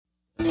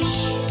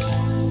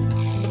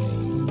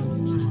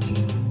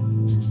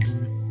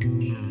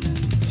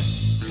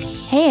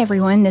Hey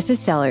everyone, this is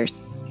Sellers.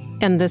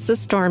 And this is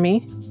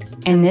Stormy.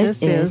 And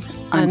this is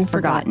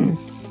Unforgotten,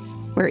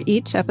 where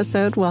each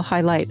episode will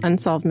highlight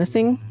unsolved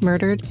missing,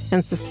 murdered,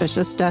 and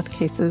suspicious death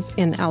cases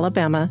in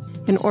Alabama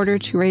in order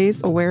to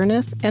raise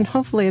awareness and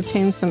hopefully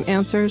obtain some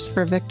answers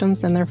for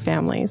victims and their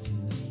families.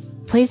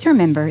 Please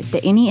remember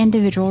that any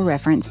individual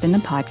referenced in the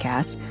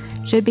podcast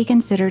should be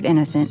considered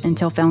innocent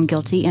until found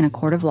guilty in a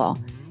court of law,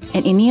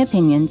 and any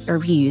opinions or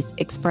views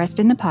expressed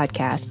in the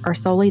podcast are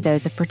solely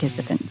those of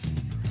participants.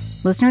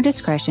 Listener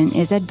discretion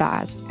is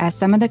advised, as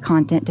some of the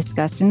content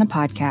discussed in the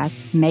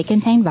podcast may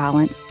contain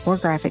violence or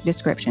graphic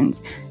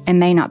descriptions and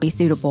may not be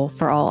suitable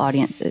for all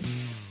audiences.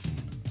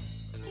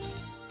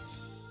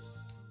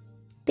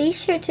 Be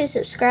sure to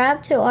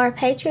subscribe to our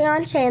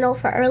Patreon channel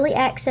for early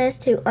access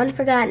to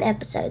Unforgotten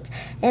episodes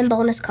and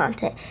bonus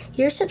content.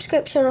 Your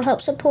subscription will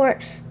help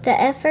support the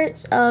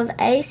efforts of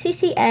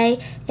ACCA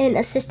in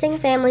assisting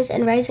families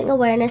and raising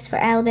awareness for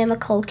Alabama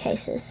cold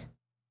cases.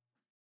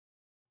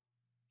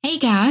 Hey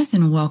guys,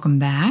 and welcome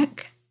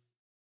back.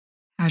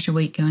 How's your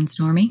week going,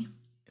 Stormy?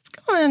 It's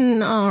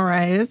going all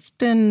right. It's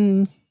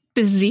been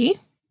busy.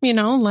 You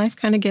know, life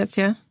kind of gets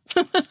you.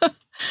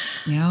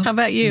 Yeah. How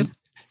about you?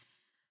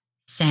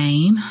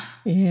 Same.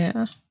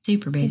 Yeah.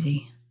 Super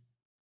busy.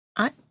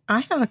 I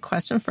have a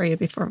question for you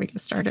before we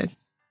get started.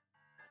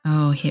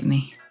 Oh, hit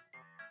me.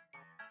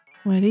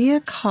 What do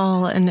you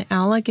call an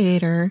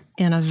alligator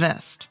in a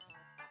vest?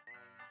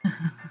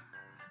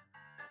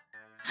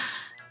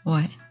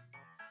 What?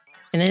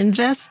 An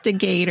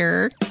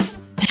investigator.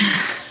 That's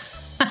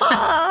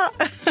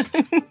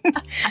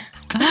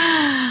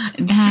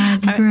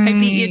great. I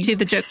beat you to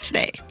the joke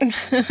today.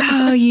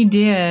 Oh, you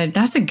did.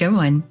 That's a good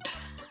one.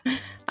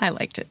 I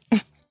liked it.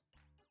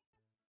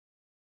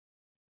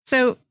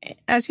 So,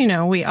 as you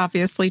know, we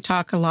obviously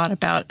talk a lot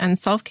about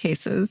unsolved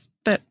cases,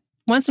 but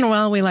once in a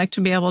while we like to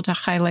be able to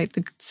highlight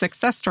the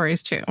success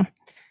stories too.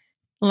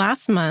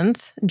 Last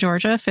month,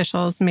 Georgia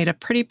officials made a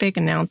pretty big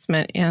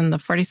announcement in the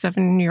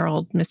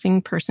 47-year-old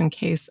missing person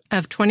case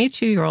of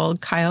 22-year-old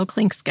Kyle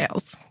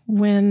Clinkscales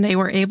when they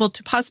were able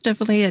to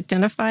positively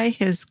identify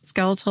his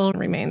skeletal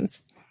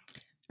remains.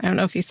 I don't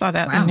know if you saw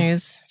that in the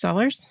news,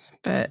 Sellers,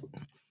 but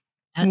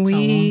that's a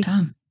long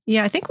time.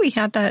 Yeah, I think we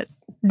had that.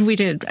 We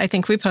did. I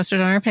think we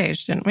posted on our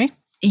page, didn't we?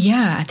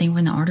 Yeah, I think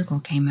when the article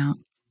came out.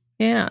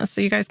 Yeah,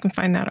 so you guys can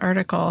find that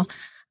article.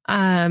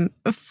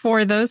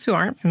 For those who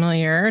aren't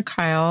familiar,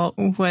 Kyle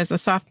was a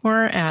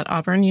sophomore at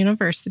Auburn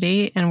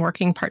University and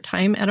working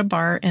part-time at a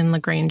bar in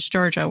LaGrange,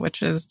 Georgia,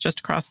 which is just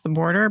across the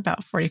border,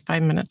 about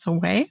 45 minutes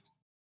away.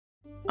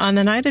 On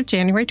the night of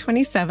January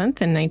 27th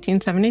in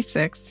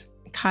 1976,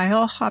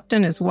 Kyle hopped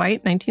in his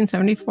white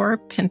 1974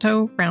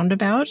 Pinto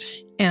roundabout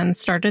and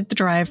started the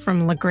drive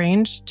from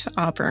LaGrange to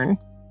Auburn.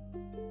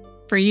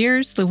 For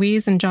years,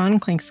 Louise and John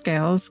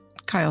Clinkscales,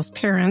 Kyle's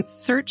parents,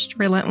 searched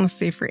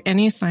relentlessly for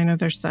any sign of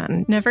their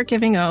son, never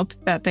giving hope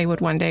that they would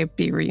one day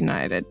be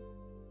reunited.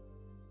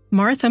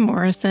 Martha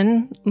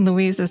Morrison,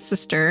 Louise's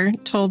sister,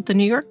 told the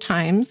New York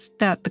Times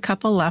that the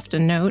couple left a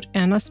note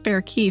and a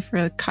spare key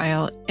for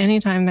Kyle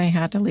anytime they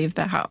had to leave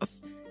the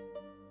house.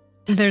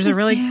 There's a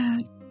really...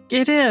 Sad.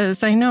 It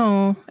is, I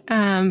know.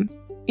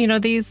 You know,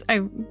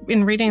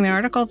 in reading the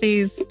article,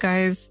 these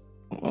guys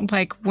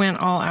went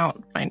all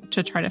out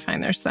to try to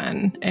find their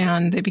son,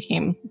 and they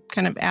became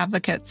kind of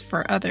advocates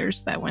for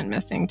others that went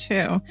missing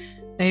too.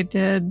 They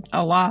did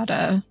a lot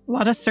of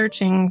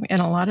searching in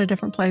a lot of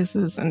different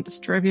places and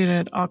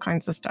distributed all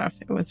kinds of stuff.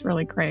 It was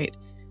really great.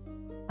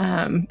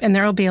 And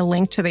there will be a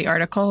link to the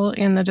article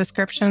in the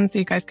description so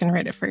you guys can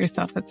read it for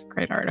yourself. It's a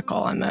great article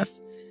on this.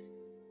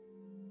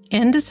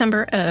 In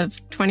December of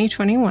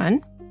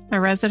 2021, a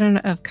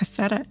resident of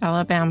Cassetta,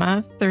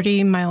 Alabama,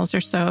 30 miles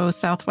or so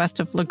southwest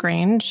of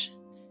LaGrange,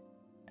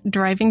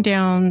 driving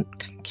down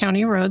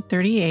County Road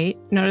 38,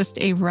 noticed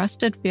a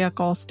rusted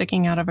vehicle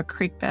sticking out of a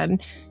creek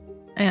bed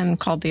and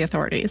called the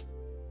authorities.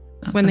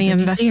 That's when something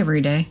you see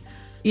every day.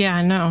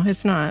 Yeah, no,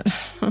 it's not.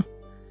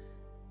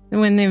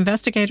 When the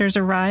investigators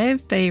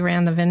arrived, they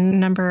ran the VIN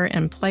number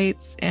and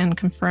plates and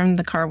confirmed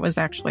the car was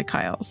actually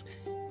Kyle's.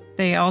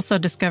 They also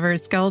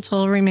discovered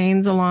skeletal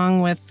remains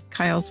along with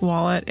Kyle's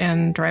wallet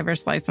and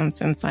driver's license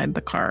inside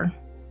the car.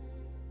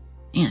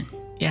 Man.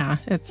 Yeah,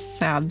 it's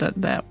sad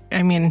that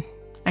I mean,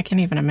 I can't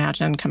even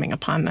imagine coming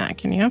upon that,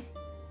 can you?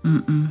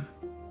 Mm-mm.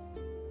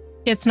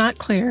 It's not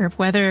clear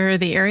whether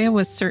the area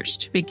was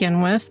searched to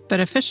begin with, but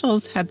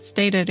officials had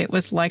stated it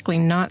was likely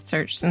not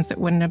searched since it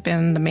wouldn't have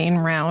been the main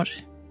route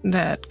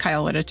that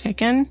Kyle would have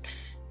taken,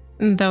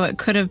 though it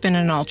could have been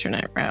an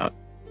alternate route.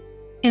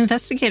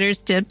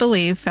 Investigators did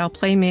believe foul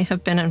play may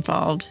have been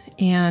involved,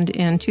 and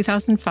in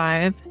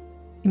 2005,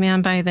 a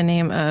man by the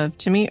name of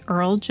Jimmy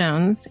Earl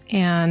Jones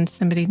and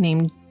somebody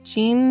named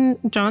Gene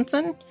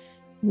Johnson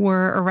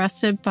were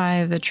arrested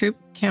by the Troup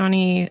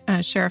County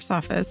Sheriff's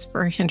Office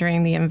for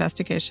hindering the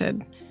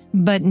investigation,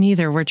 but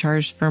neither were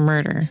charged for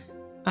murder.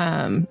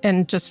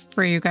 And just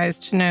for you guys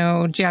to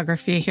know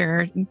geography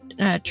here,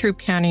 Troup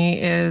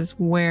County is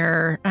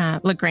where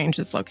LaGrange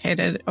is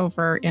located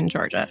over in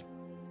Georgia.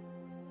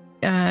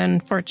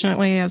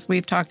 Unfortunately, as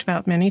we've talked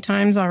about many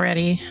times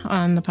already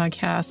on the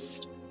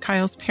podcast,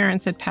 Kyle's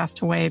parents had passed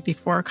away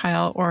before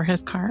Kyle or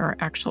his car were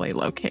actually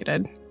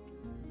located.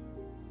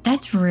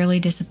 That's really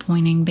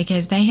disappointing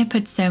because they had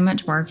put so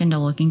much work into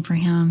looking for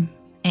him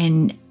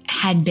and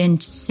had been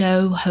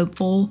so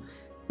hopeful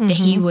that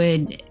he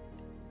would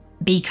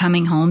be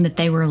coming home, that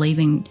they were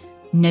leaving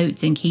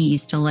notes and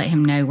keys to let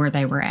him know where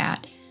they were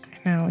at.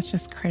 I know, it's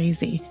just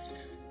crazy.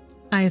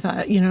 I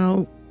thought,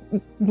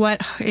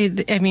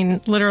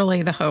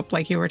 literally the hope,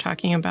 like you were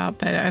talking about,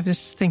 but I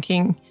was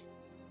thinking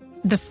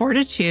the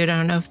fortitude. I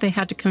don't know if they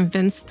had to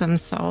convince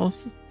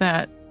themselves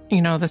that,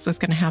 this was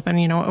going to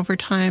happen, over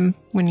time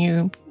when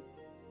you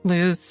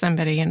lose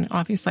somebody. And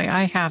obviously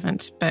I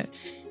haven't, but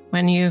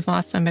when you've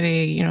lost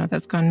somebody,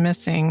 that's gone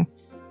missing,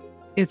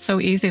 it's so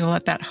easy to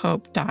let that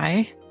hope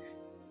die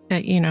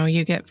that,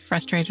 you get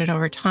frustrated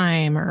over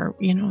time or,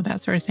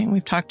 that sort of thing.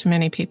 We've talked to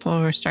many people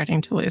who are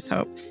starting to lose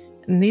hope,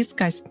 and these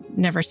guys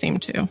never seem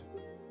to.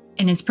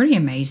 And it's pretty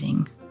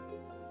amazing.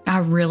 I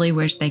really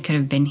wish they could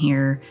have been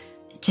here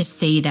to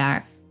see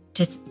that,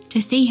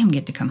 to see him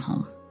get to come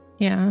home.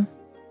 Yeah.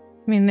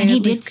 I mean, and he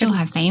did still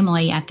have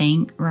family, I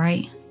think,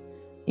 right?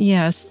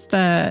 Yes.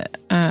 The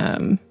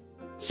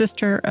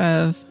sister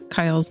of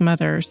Kyle's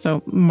mother,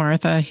 so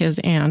Martha, his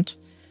aunt,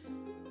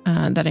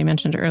 that I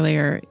mentioned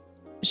earlier,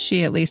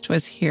 she at least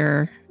was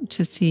here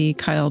to see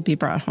Kyle be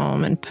brought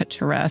home and put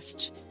to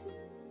rest.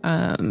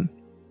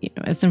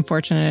 As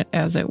unfortunate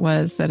as it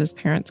was that his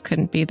parents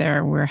couldn't be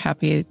there, we're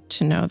happy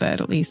to know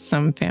that at least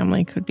some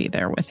family could be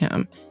there with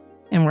him.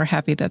 And we're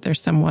happy that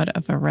there's somewhat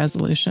of a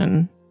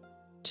resolution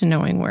to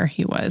knowing where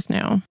he was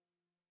now.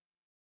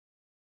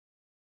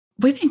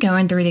 We've been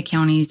going through the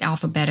counties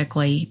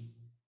alphabetically,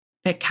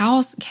 but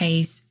Kyle's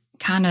case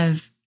kind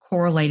of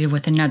correlated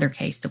with another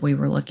case that we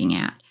were looking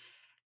at.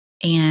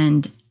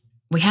 And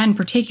we hadn't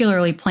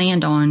particularly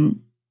planned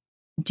on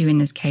doing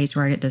this case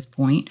right at this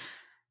point,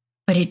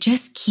 but it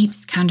just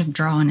keeps kind of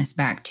drawing us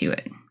back to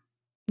it.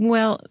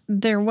 Well,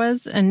 there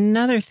was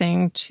another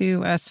thing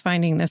to us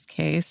finding this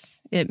case.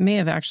 It may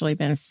have actually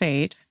been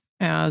fate,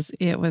 as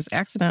it was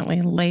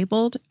accidentally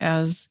labeled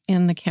as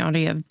in the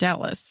county of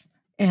Dallas.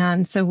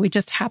 And so we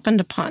just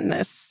happened upon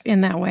this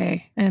in that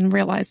way and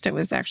realized it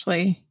was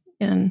actually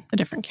in a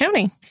different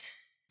county.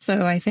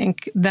 So I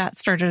think that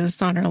started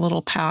us on our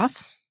little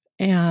path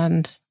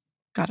and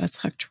got us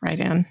hooked right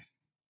in.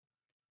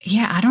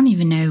 Yeah, I don't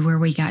even know where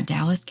we got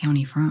Dallas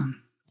County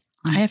from.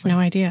 Honestly. I have no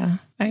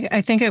idea.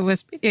 I think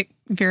it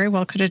very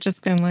well could have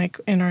just been like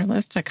in our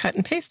list, a cut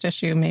and paste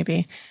issue,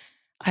 maybe.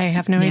 I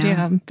have no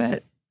idea,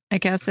 but I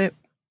guess it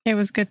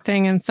was a good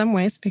thing in some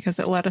ways because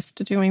it led us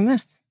to doing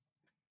this.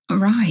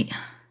 Right.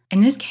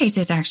 And this case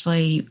has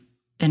actually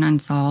been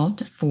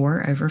unsolved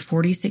for over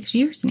 46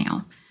 years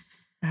now.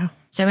 Wow.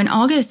 So in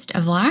August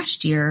of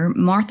last year,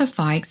 Martha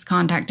Fikes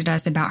contacted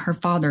us about her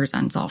father's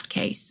unsolved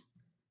case.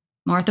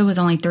 Martha was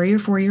only 3 or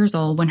 4 years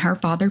old when her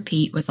father,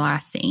 Pete, was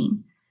last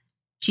seen.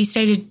 She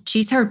stated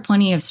she's heard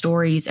plenty of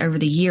stories over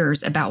the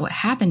years about what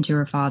happened to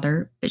her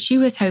father, but she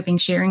was hoping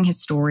sharing his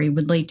story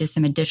would lead to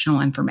some additional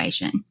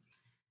information.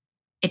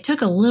 It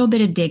took a little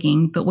bit of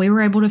digging, but we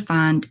were able to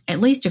find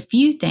at least a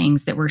few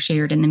things that were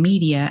shared in the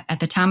media at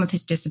the time of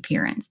his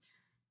disappearance.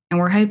 And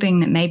we're hoping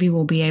that maybe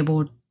we'll be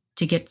able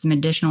to get some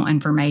additional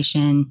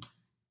information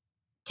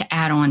to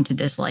add on to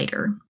this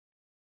later.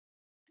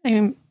 I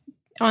mean,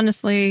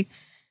 honestly,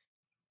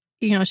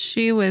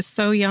 she was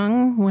so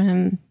young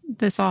when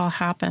this all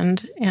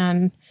happened,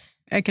 and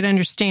I could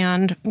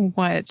understand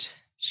what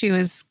she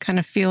was kind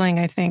of feeling,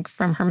 I think,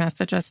 from her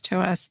messages to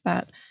us,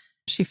 that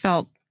she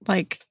felt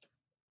like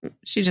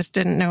she just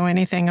didn't know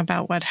anything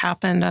about what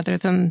happened other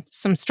than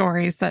some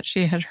stories that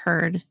she had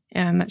heard,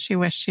 and that she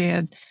wished she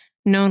had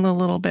known a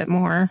little bit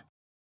more.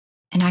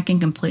 And I can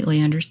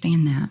completely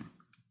understand that.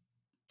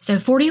 So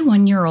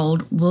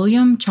 41-year-old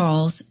William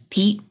Charles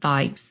Pete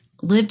Fikes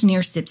lived near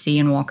Sipsey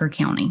in Walker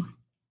County.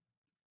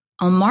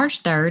 On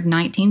March 3rd,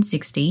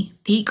 1960,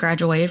 Pete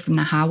graduated from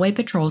the Highway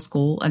Patrol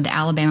School of the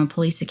Alabama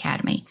Police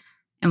Academy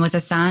and was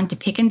assigned to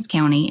Pickens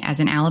County as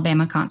an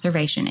Alabama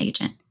conservation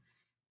agent.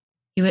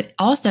 He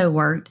also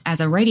worked as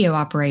a radio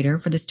operator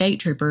for the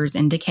state troopers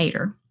in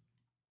Decatur.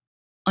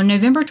 On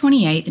November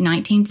 28,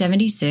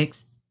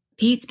 1976,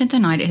 Pete spent the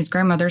night at his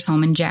grandmother's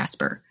home in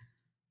Jasper.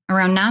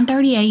 Around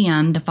 9:30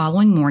 a.m. the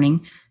following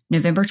morning,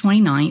 November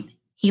 29th,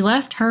 he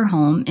left her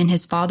home in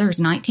his father's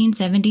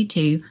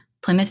 1972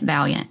 Plymouth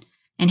Valiant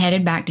and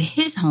headed back to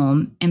his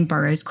home in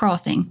Burroughs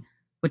Crossing,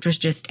 which was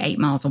just 8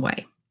 miles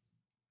away.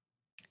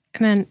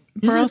 And then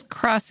Burroughs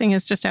Crossing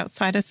is just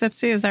outside of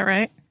Sipsey, is that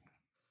right?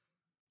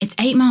 It's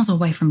 8 miles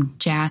away from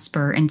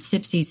Jasper, and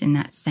Sipsey's in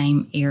that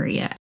same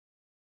area.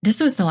 This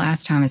was the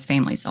last time his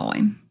family saw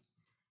him.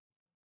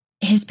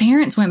 His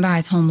parents went by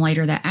his home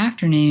later that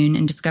afternoon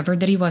and discovered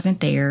that he wasn't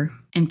there,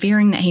 and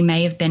fearing that he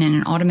may have been in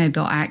an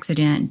automobile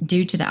accident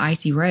due to the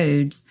icy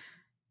roads,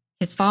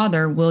 his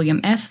father, William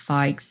F.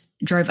 Fikes,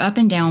 drove up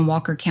and down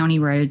Walker County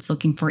roads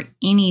looking for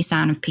any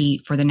sign of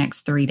Pete for the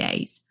next 3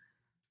 days.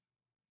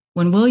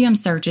 When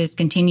William's searches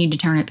continued to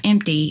turn up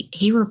empty,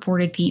 he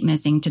reported Pete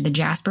missing to the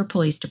Jasper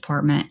Police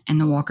Department and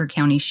the Walker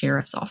County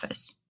Sheriff's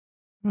Office.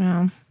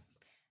 Well,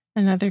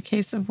 another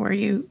case of where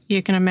you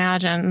can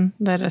imagine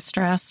the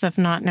distress of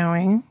not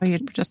knowing. You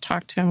just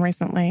talked to him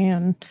recently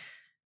and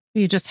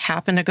you just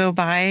happen to go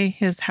by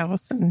his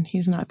house and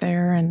he's not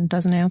there and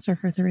doesn't answer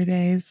for 3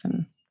 days.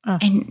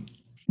 And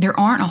there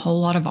aren't a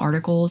whole lot of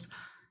articles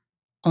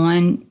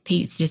on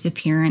Pete's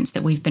disappearance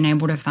that we've been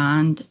able to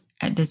find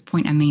at this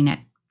point. I mean, at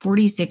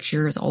 46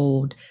 years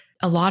old,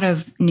 a lot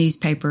of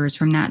newspapers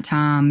from that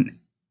time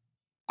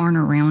aren't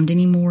around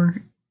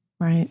anymore.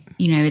 Right.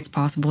 You know, it's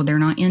possible they're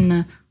not in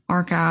the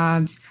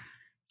archives.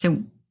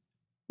 So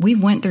we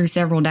went through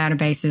several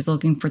databases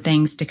looking for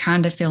things to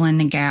kind of fill in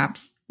the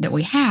gaps that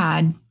we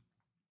had.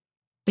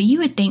 But you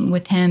would think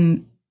with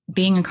him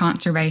being a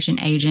conservation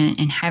agent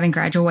and having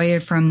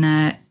graduated from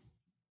the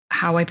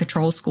Highway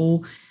Patrol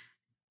School,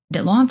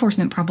 that law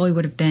enforcement probably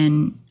would have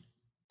been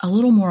a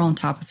little more on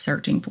top of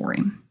searching for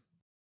him.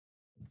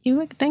 You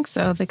would think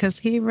so, because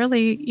he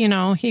really,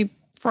 he,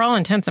 for all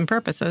intents and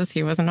purposes,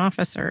 he was an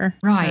officer.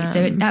 Right.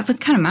 So that was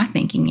kind of my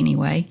thinking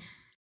anyway.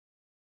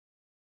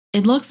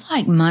 It looks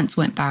like months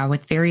went by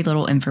with very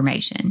little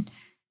information.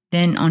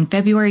 Then on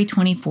February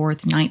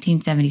 24th,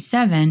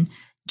 1977,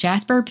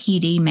 Jasper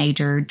PD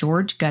Major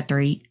George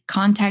Guthrie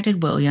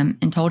contacted William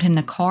and told him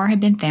the car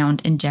had been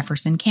found in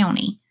Jefferson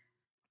County.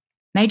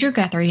 Major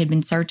Guthrie had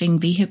been searching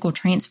vehicle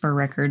transfer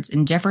records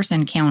in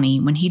Jefferson County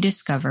when he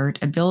discovered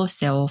a bill of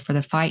sale for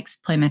the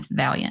Fikes Plymouth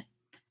Valiant.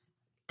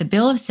 The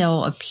bill of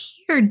sale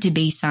appeared to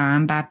be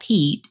signed by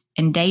Pete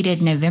and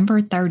dated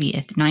November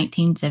 30th,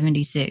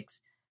 1976,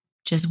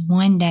 just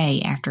 1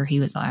 day after he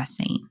was last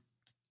seen.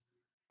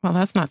 Well,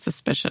 that's not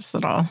suspicious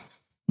at all.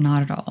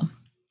 Not at all.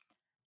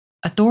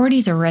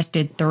 Authorities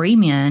arrested 3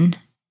 men.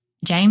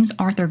 James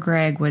Arthur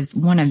Gregg was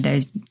one of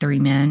those 3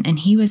 men, and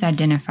he was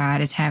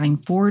identified as having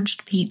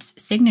forged Pete's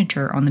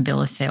signature on the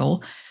bill of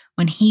sale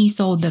when he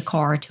sold the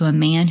car to a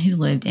man who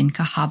lived in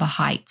Cahaba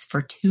Heights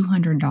for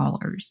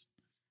 $200.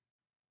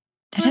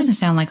 That doesn't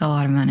sound like a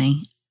lot of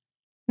money.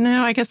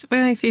 No, I guess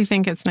if you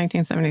think it's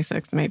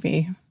 1976,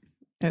 maybe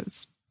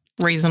it's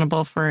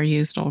reasonable for a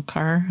used old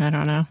car. I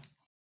don't know.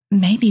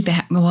 Maybe,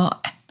 but,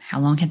 well, how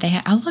long had they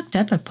had? I looked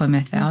up a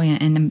Plymouth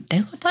Valiant, and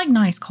they looked like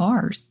nice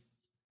cars.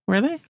 Were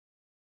they?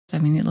 I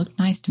mean, it looked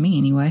nice to me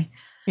anyway.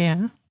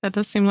 Yeah, that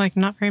does seem like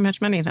not very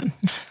much money then.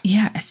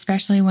 Yeah,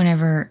 especially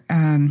whenever,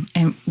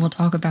 and we'll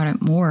talk about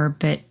it more,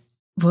 but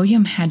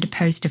William had to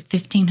post a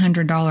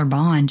 $1,500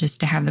 bond just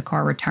to have the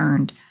car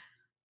returned.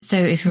 So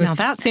if it was... Now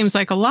that seems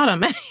like a lot of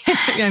money.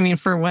 I mean,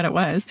 for what it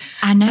was.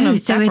 I know. Kind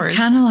of so backwards. It's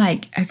kind of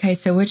like, okay,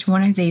 so which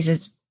one of these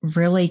is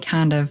really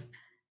kind of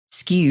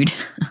skewed?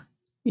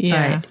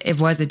 Yeah. But it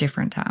was a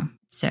different time.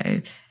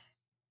 So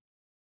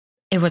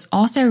it was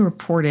also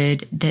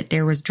reported that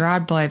there was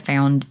dried blood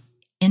found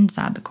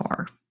inside the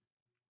car,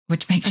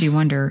 which makes you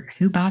wonder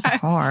who buys a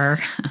car.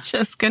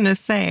 Just gonna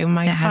say,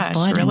 my that gosh, has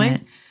blood really? in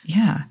it.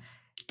 Yeah.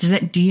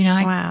 Do you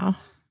not wow.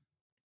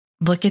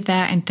 look at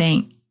that and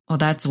think, well,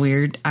 that's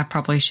weird. I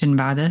probably shouldn't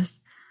buy this.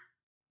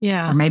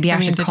 Yeah. Or maybe I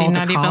should call the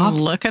cops. Did he not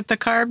even look at the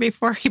car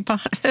before he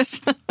bought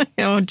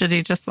it? Did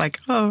he just like,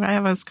 oh, I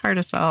have this car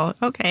to sell.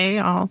 Okay,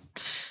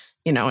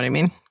 you know what I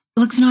mean?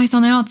 Looks nice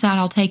on the outside.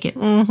 I'll take it.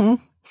 Mm-hmm.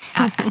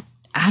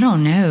 I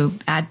don't know.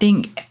 I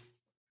think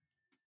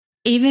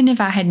even if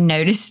I had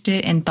noticed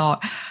it and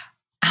thought,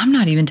 I'm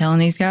not even telling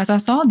these guys I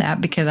saw that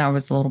because I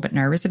was a little bit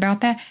nervous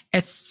about that.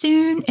 As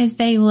soon as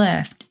they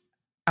left,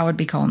 I would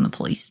be calling the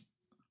police.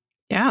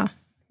 Yeah,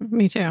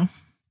 me too. Of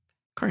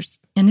course.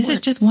 And this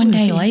is just 1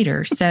 day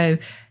later. So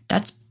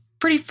that's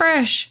pretty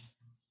fresh.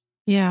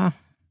 Yeah.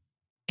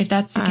 If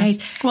that's the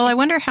case. Well, I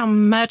wonder how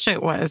much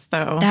it was,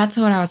 though. That's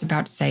what I was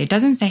about to say. It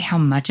doesn't say how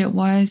much it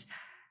was.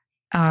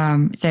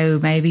 So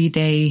maybe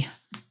they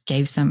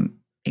gave some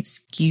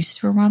excuse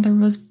for why there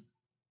was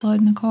blood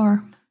in the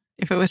car.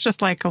 If it was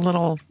just like a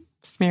little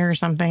smear or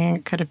something,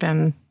 it could have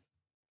been,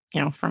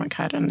 from a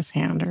cut in his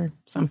hand or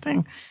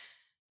something.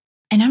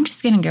 And I'm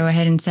just going to go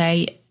ahead and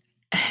say,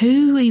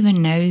 who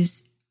even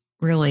knows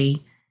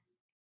really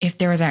if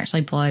there was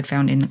actually blood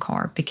found in the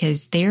car?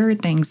 Because there are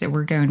things that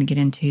we're going to get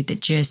into that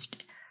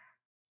just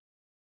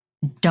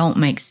don't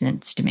make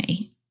sense to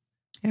me.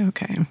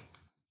 Okay.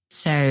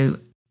 So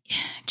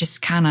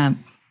just kind of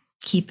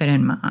keep it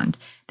in mind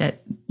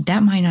that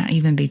might not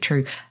even be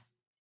true.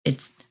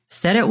 It's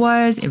said it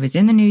was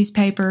in the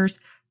newspapers.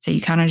 So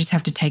you kind of just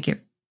have to take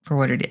it for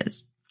what it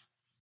is.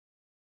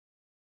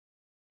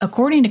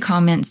 According to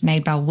comments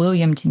made by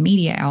William to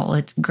media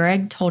outlets,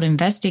 Gregg told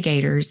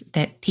investigators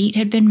that Pete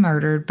had been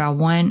murdered by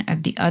one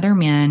of the other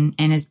men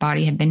and his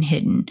body had been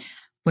hidden,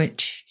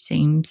 which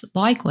seems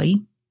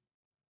likely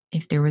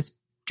if there was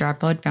dried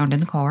blood found in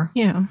the car.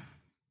 Yeah.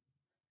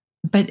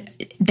 But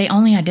they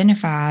only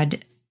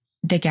identified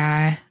the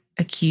guy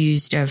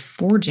accused of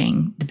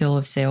forging the bill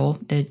of sale,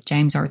 the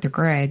James Arthur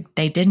Gregg.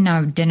 They didn't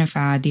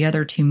identify the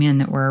other 2 men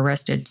that were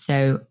arrested,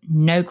 so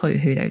no clue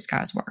who those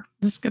guys were.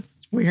 This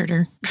gets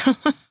weirder.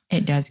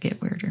 It does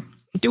get weirder.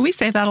 Do we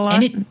say that a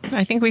lot?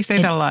 I think we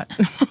say that a lot.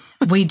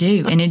 We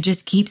do. And it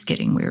just keeps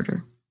getting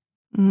weirder.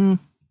 Mm.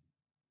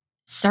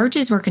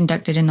 Searches were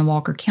conducted in the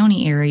Walker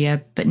County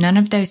area, but none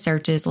of those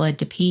searches led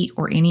to Pete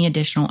or any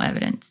additional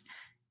evidence.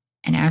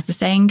 And as the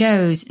saying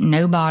goes,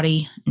 no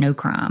body, no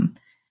crime.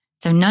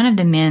 So none of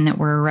the men that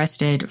were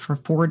arrested for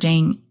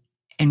forging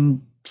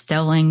and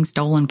selling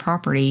stolen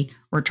property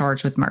were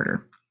charged with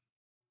murder.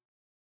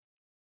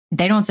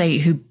 They don't say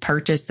who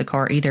purchased the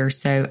car either,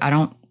 so I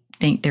don't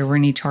think there were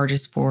any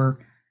charges for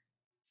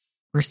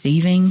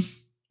receiving.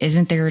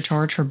 Isn't there a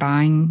charge for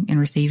buying and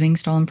receiving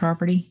stolen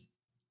property?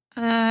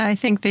 I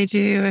think they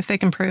do if they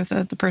can prove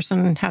that the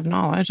person had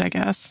knowledge, I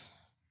guess.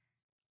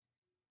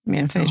 I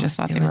mean, if they just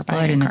thought they were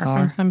buying a car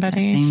from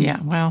somebody. Yeah,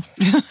 well,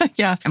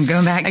 yeah. I'm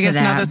going back to that. I guess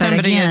now that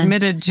somebody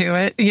admitted to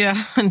it.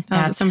 Yeah. Now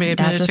that somebody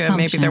admitted to it,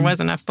 maybe there was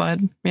enough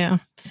blood. Yeah.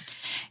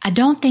 I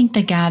don't think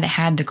the guy that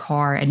had the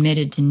car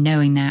admitted to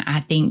knowing that.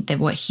 I think that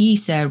what he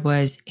said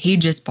was he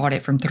just bought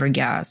it from 3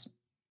 guys.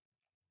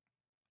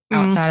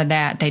 Outside of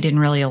that, they didn't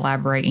really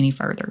elaborate any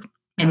further.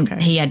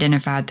 And he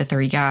identified the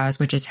 3 guys,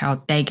 which is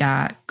how they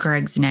got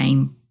Greg's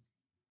name.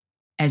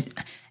 And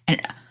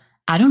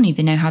I don't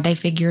even know how they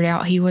figured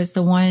out he was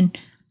the one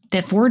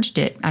that forged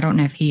it. I don't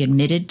know if he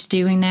admitted to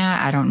doing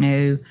that. I don't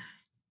know.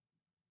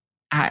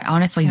 I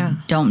honestly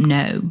don't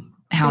know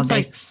how they...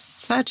 like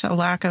such a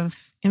lack of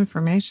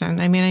information.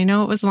 I mean, I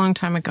know it was a long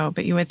time ago,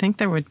 but you would think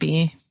there would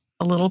be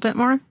a little bit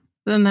more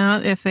than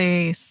that if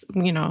they,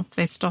 if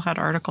they still had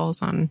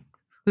articles on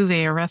who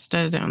they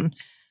arrested and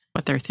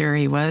what their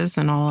theory was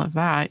and all of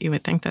that. You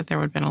would think that there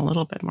would have been a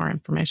little bit more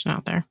information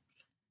out there.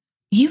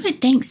 You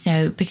would think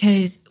so,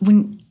 because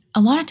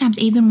a lot of times,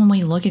 even when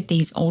we look at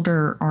these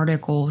older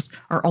articles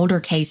or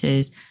older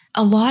cases,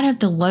 a lot of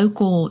the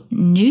local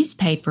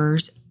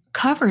newspapers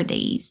cover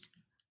these.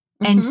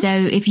 And so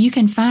if you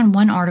can find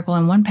one article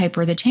in one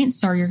paper, the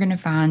chances are you're going to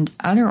find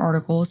other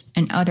articles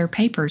in other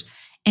papers.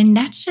 And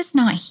that's just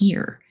not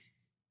here.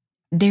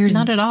 There's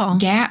not at all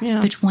gaps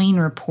between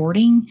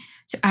reporting.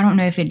 So I don't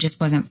know if it just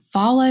wasn't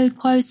followed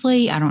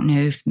closely. I don't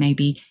know if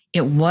maybe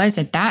it was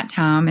at that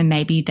time and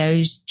maybe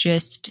those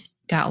just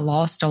got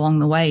lost along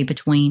the way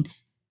between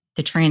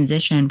the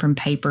transition from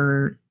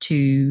paper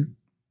to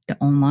the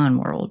online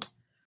world.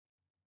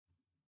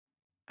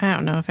 I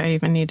don't know if I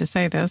even need to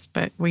say this,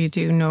 but we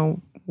do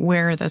know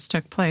where this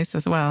took place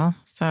as well.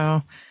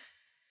 So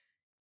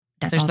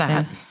that's also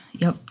that.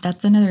 Yep,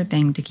 that's another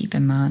thing to keep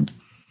in mind.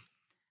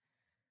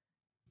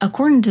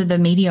 According to the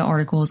media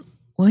articles,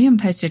 William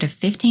posted a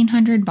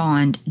 $1,500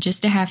 bond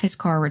just to have his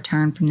car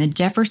returned from the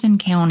Jefferson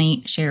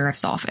County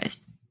Sheriff's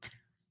Office,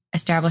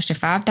 established a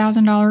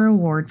 $5,000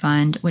 reward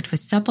fund, which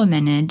was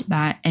supplemented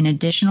by an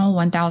additional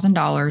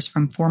 $1,000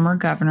 from former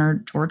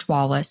Governor George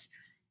Wallace,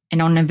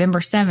 and on November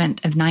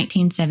 7th of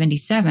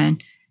 1977,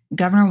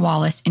 Governor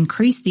Wallace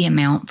increased the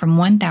amount from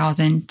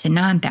 $1,000 to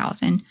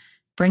 $9,000,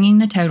 bringing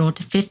the total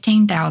to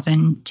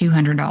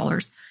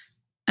 $15,200.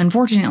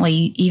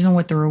 Unfortunately, even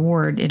with the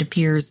reward, it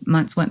appears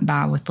months went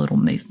by with little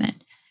movement.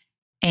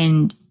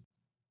 And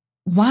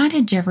why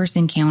did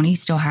Jefferson County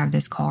still have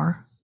this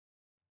car?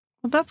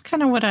 Well, that's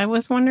kind of what I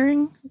was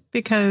wondering,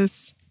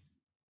 because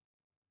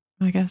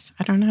I guess,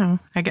 I don't know.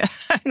 I guess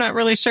I'm not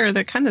really sure.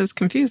 That kind of is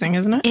confusing,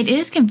 isn't it? It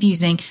is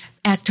confusing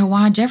as to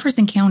why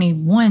Jefferson County,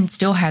 one,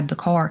 still had the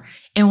car,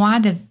 and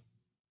why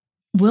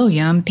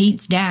William,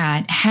 Pete's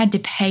dad, had to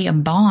pay a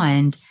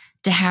bond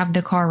to have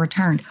the car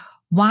returned.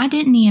 Why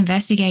didn't the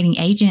investigating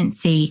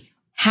agency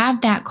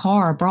have that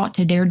car brought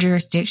to their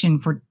jurisdiction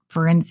for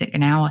forensic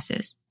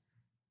analysis?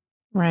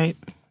 Right.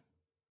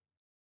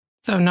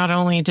 So not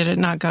only did it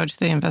not go to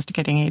the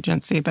investigating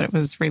agency, but it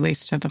was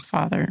released to the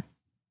father.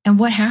 And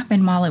what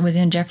happened while it was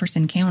in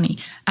Jefferson County?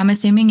 I'm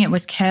assuming it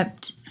was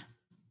kept.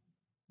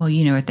 Well,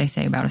 you know what they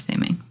say about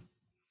assuming.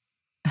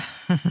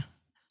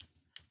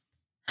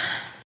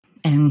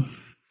 And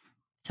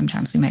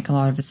sometimes we make a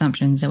lot of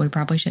assumptions that we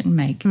probably shouldn't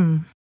make.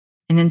 And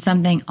then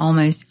something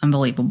almost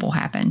unbelievable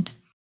happened.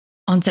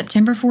 On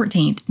September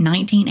 14th,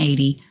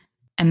 1980,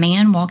 a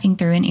man walking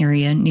through an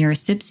area near a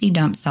Sipsey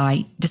dump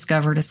site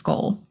discovered a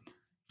skull.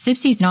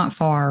 Sipsey's not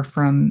far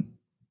from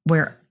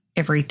where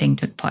everything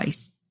took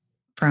place,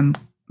 from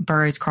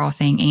Burroughs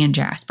Crossing and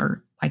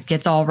Jasper. Like,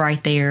 it's all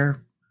right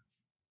there,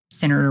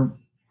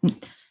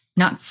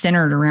 not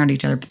centered around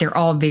each other, but they're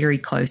all very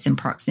close in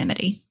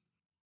proximity.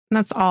 And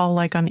that's all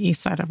like on the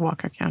east side of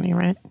Walker County,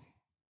 right?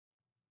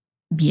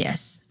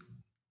 Yes.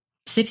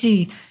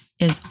 Sipsey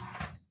is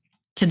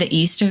to the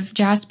east of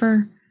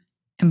Jasper,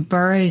 and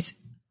Burroughs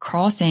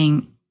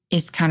Crossing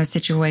is kind of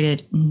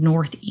situated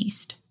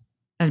northeast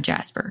of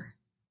Jasper.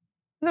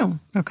 Oh,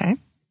 okay.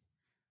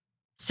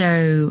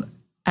 So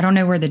I don't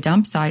know where the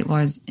dump site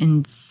was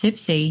in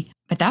Sipsey,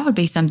 but that would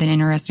be something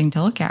interesting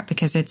to look at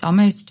because it's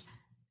almost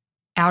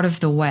out of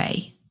the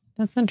way.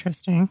 That's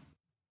interesting.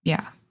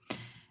 Yeah.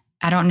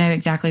 I don't know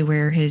exactly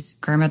where his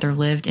grandmother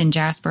lived in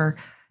Jasper,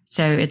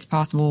 so it's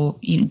possible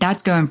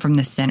that's going from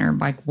the center,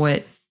 like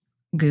what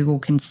Google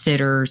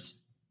considers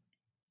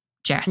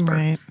Jasper,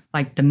 right,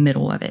 like the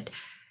middle of it.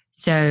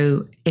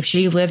 So if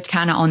she lived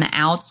kind of on the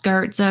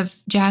outskirts of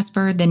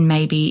Jasper, then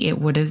maybe it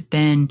would have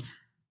been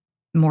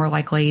more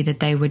likely that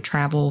they would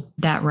travel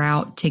that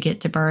route to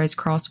get to Burroughs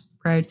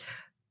Crossroads.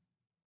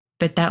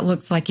 But that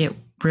looks like it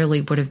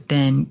really would have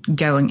been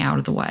going out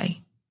of the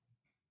way.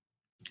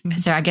 Mm-hmm.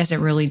 So I guess it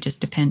really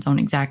just depends on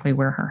exactly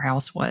where her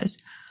house was.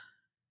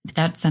 But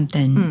that's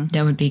something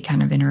that would be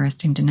kind of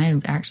interesting to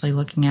know, actually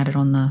looking at it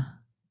on the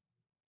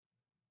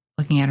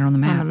map. On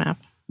the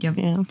map. Yep.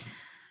 Yeah.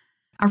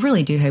 I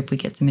really do hope we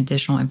get some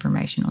additional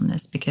information on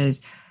this,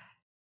 because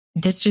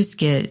this just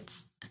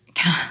gets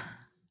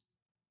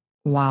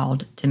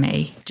wild to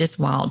me. Just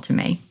wild to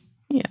me.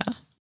 Yeah.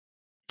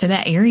 So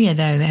that area,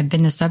 though, had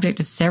been the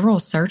subject of several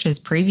searches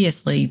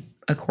previously,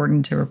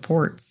 according to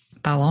reports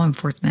by law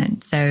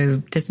enforcement.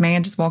 So this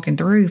man just walking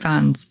through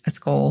finds a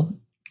skull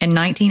in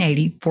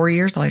 1980, 4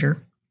 years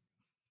later,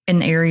 in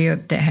the area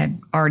that had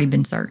already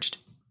been searched.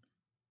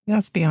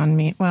 That's beyond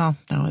me. Well,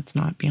 no, it's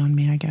not beyond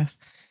me, I guess.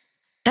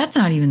 That's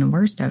not even the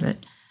worst of it.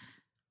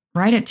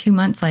 Right at 2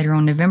 months later,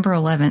 on November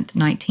 11th,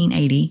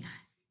 1980,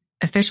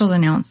 officials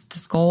announced the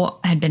skull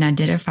had been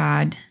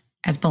identified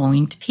as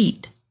belonging to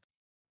Pete.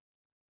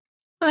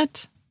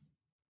 What?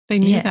 They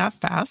knew that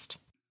fast?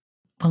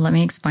 Well, let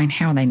me explain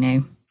how they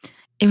knew.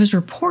 It was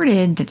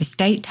reported that the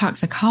state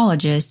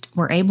toxicologists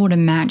were able to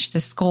match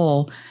the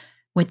skull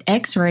with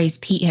x-rays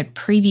Pete had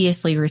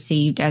previously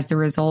received as the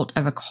result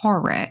of a car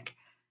wreck.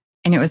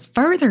 And it was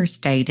further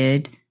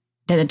stated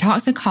that the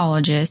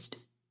toxicologist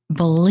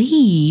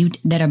believed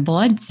that a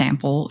blood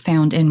sample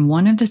found in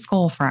one of the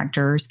skull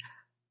fractures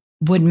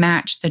would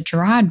match the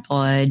dried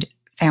blood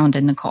found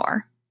in the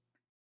car.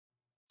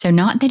 So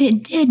not that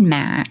it did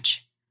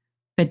match,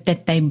 but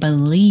that they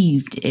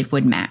believed it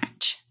would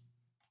match.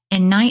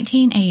 In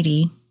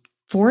 1980,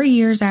 4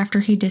 years after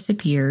he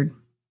disappeared,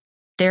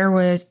 there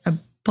was a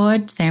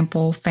blood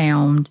sample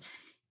found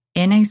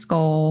in a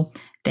skull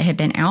that had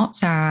been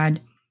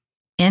outside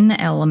in the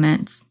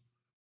elements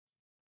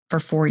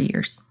for 4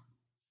 years.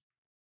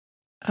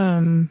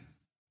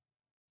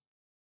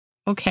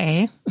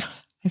 Okay.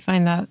 I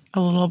find that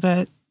a little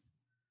bit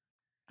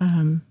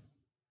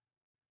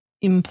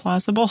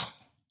implausible.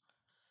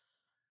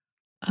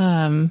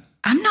 I'm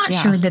not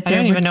sure that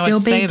there would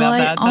still be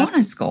blood on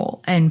a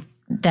skull, and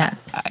that.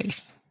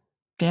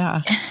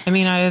 I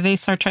mean, they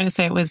start trying to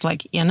say it was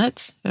like in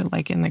it,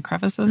 like in the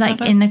crevices,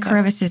 like of it? In the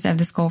crevices of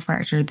the skull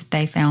fracture that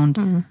they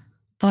found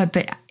blood.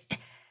 But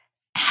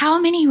how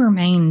many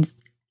remains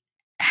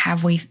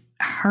have we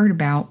heard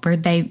about where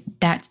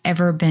that's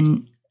ever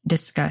been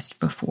discussed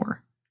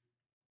before?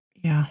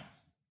 Yeah,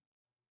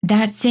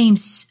 that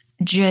seems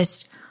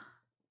just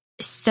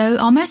so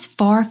almost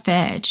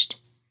far-fetched.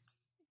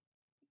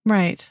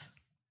 Right.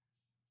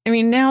 I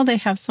mean, now they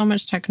have so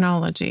much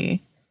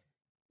technology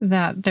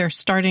that they're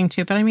starting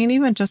to, but I mean,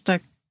 even just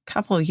a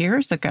couple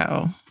years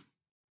ago,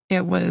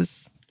 it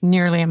was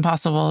nearly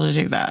impossible to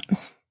do that.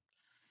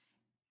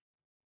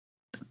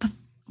 But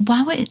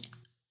why would,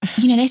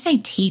 they say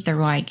teeth are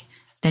like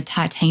the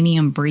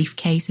titanium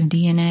briefcase of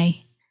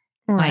DNA.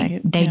 Right.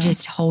 Like they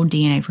just hold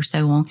DNA for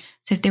so long.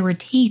 So if there were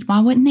teeth, why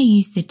wouldn't they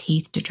use the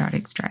teeth to try to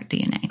extract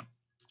DNA?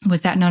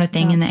 Was that not a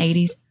thing in the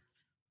 80s?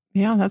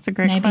 Yeah, that's a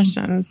great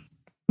question.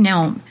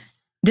 Now,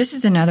 this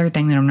is another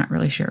thing that I'm not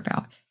really sure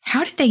about.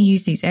 How did they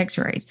use these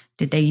x-rays?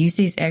 Did they use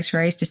these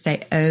x-rays to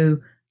say, oh,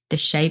 the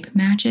shape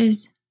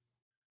matches?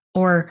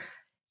 Or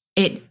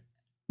the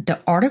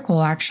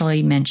article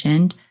actually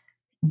mentioned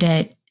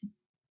that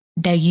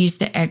they used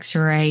the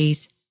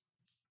x-rays.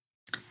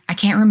 I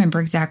can't remember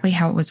exactly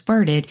how it was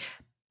worded,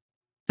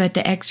 but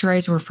the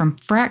x-rays were from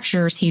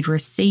fractures he'd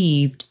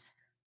received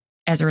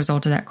as a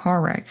result of that car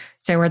wreck.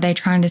 So are they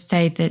trying to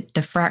say that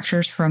the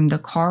fractures from the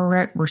car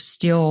wreck were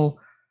still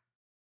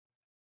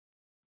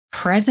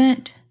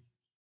present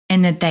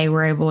and that they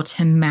were able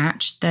to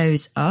match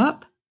those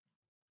up?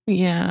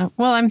 Yeah.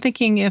 Well, I'm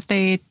thinking if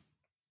they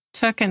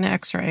took an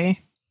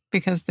x-ray,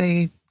 because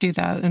they do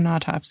that in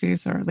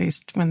autopsies, or at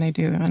least when they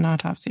do an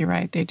autopsy,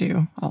 right, they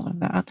do all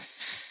of that.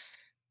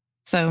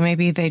 So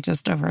maybe they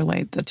just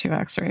overlaid the two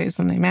x-rays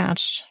and they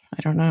matched.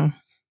 I don't know.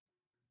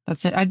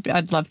 That's it.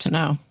 I'd love to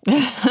know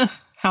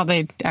how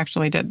they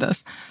actually did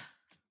this.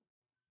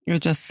 It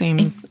just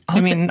seems, also,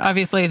 I mean,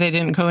 obviously they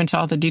didn't go into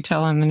all the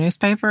detail in the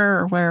newspaper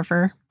or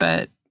wherever,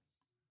 but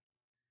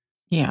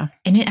yeah.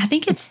 And I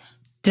think it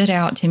stood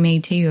out to me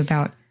too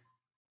about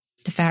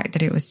the fact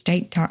that it was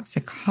state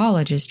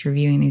toxicologists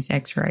reviewing these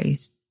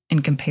x-rays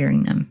and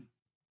comparing them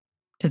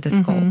to the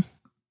skull.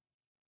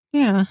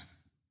 Yeah.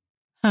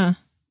 Huh.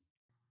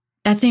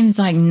 That seems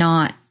like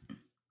not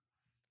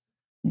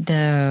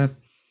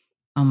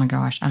oh my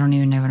gosh, I don't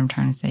even know what I'm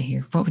trying to say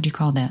here. What would you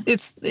call that?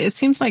 It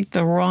seems like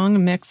the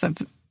wrong mix of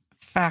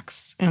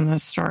facts in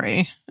this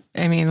story.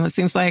 I mean, it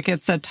seems like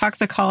it's a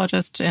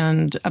toxicologist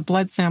and a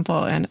blood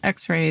sample and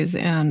x-rays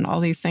and all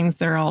these things.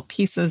 They're all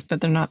pieces,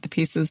 but they're not the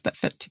pieces that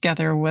fit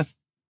together with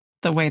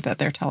the way that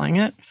they're telling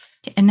it.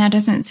 And that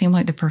doesn't seem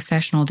like the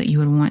professional that you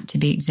would want to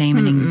be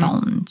examining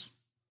bones.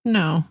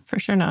 No, for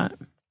sure not.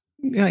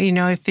 You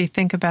know, if you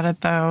think about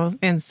it, though,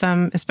 in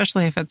some,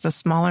 especially if it's a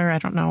smaller, I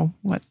don't know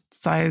what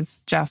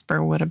size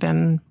Jasper would have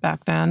been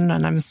back then,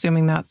 and I'm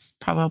assuming that's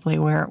probably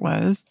where it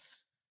was,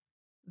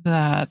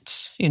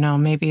 that,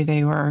 maybe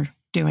they were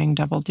doing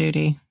double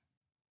duty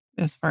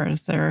as far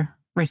as their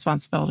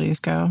responsibilities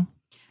go.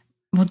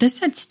 Well, this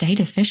said state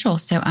official,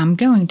 so I'm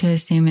going to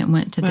assume it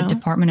went to the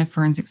Department of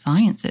Forensic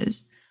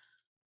Sciences.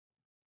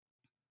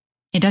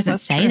 It doesn't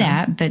say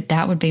that, but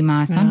that would be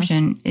my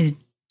assumption, is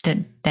that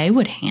they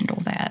would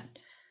handle that.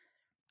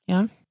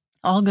 Yeah.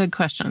 All good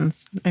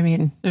questions. I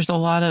mean, there's a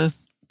lot of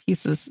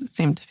pieces that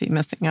seem to be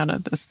missing out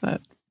of this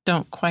that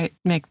don't quite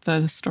make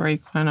the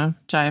story kind of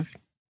jive.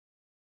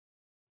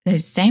 The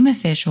same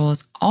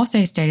officials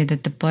also stated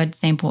that the blood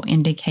sample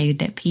indicated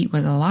that Pete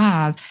was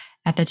alive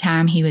at the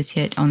time he was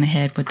hit on the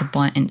head with the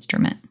blunt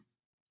instrument.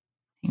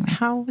 Anyway.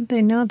 How would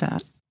they know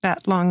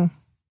that long,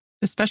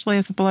 especially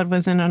if the blood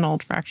was in an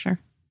old fracture?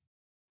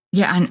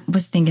 Yeah, I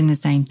was thinking the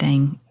same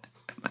thing.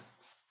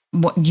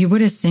 You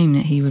would assume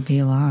that he would be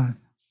alive.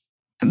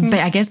 But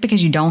I guess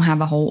because you don't have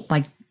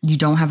you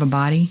don't have a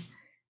body,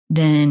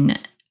 then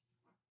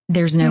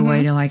there's no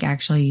way to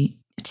actually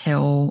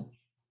tell.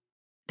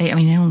 They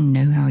don't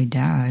know how he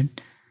died.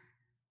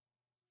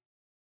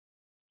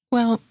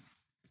 Well,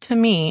 to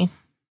me,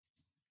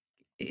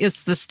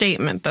 it's the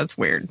statement that's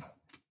weird.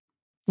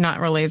 Not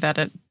really that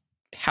it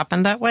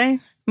happened that way.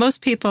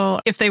 Most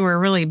people, if they were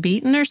really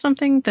beaten or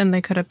something, then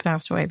they could have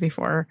passed away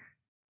before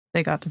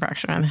they got the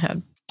fracture on the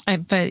head.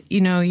 But,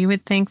 you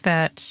would think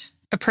that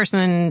a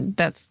person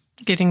that's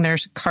getting their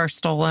car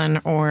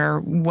stolen or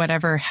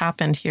whatever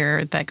happened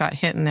here that got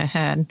hit in the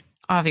head,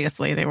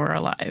 obviously they were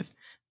alive.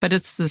 But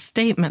it's the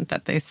statement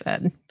that they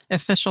said.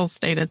 Officials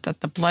stated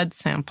that the blood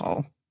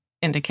sample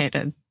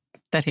indicated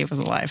that he was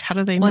alive. How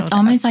do they know that? It's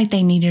almost like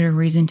they needed a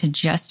reason to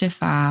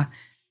justify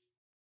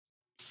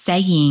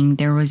saying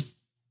there was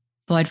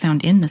blood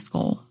found in the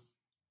skull.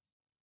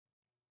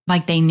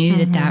 Like they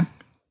knew that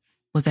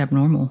was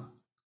abnormal.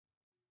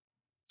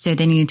 So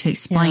they needed to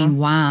explain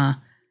why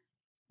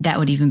that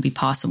would even be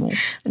possible.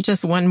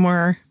 Just one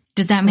more.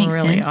 Does that make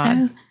sense,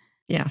 though?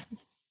 Yeah.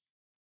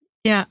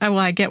 Yeah, well,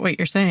 I get what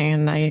you're saying,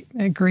 and I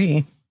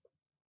agree.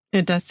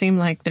 It does seem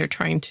like they're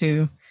trying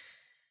to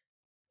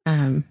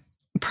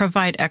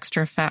provide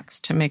extra facts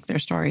to make their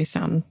story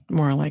sound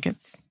more like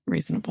it's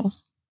reasonable.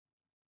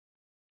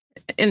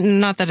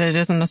 And not that it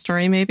isn't a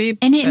story, maybe.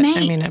 And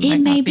it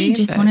may be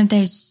just one of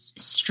those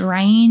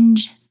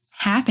strange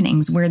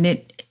happenings where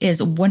that is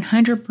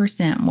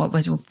 100% what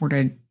was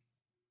reported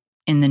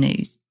in the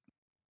news.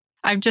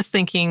 I'm just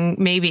thinking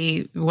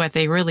maybe what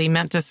they really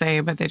meant to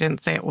say, but they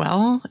didn't say it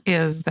well,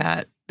 is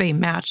that they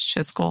matched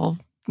his skull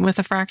with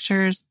the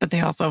fractures, but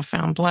they also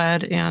found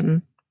blood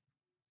in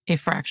a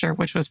fracture,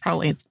 which was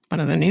probably one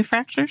of the new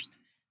fractures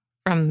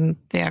from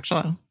the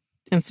actual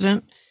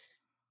incident.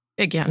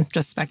 Again,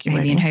 just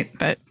speculating,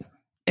 but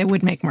it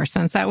would make more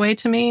sense that way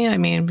to me. I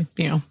mean,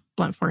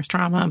 blunt force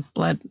trauma,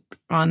 blood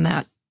on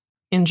that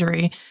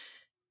injury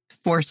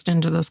forced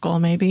into the skull,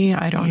 maybe.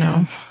 I don't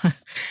know.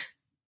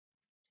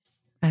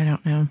 I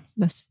don't know.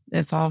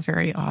 It's all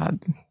very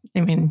odd.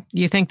 I mean,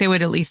 you think they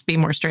would at least be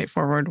more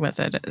straightforward with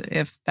it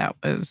if that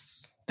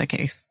was the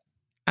case.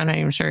 I'm not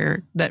even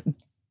sure that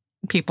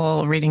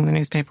people reading the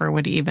newspaper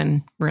would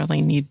even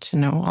really need to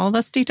know all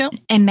this detail.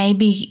 And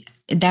maybe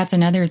that's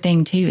another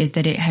thing, too, is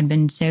that it had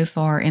been so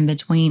far in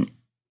between.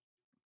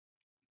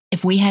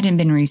 If we hadn't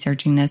been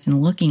researching this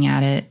and looking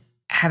at it,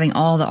 having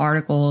all the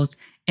articles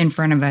in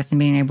front of us and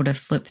being able to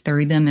flip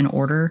through them in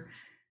order,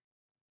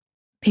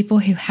 people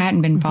who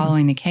hadn't been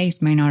following the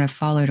case may not have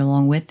followed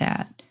along with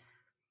that.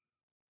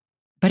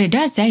 But it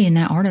does say in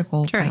that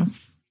article,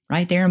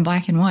 right there in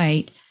black and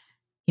white,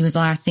 he was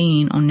last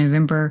seen on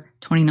November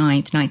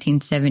 29th,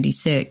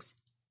 1976,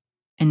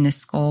 and the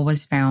skull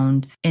was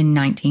found in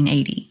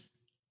 1980.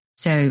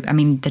 So,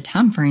 the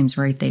time frame's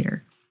right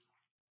there.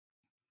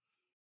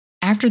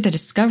 After the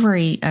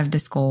discovery of the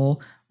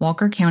skull,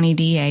 Walker County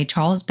DA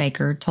Charles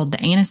Baker told the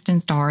Anniston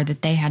Star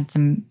that they had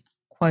some,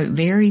 quote,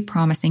 very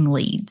promising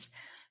leads,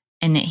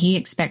 and that he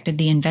expected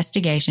the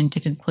investigation to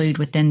conclude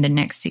within the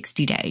next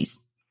 60 days.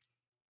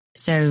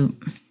 So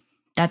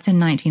that's in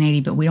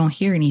 1980, but we don't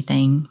hear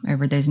anything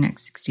over those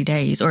next 60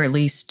 days, or at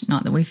least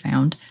not that we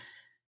found.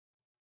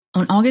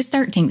 On August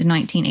 13th,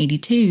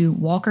 1982,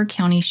 Walker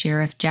County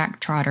Sheriff Jack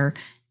Trotter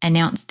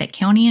announced that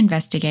county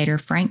investigator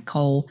Frank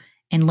Cole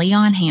and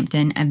Leon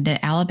Hampton of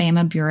the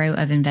Alabama Bureau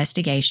of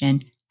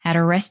Investigation had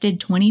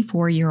arrested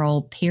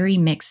 24-year-old Perry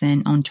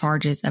Mixon on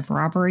charges of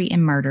robbery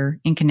and murder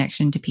in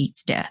connection to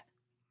Pete's death.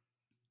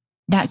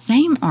 That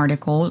same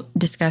article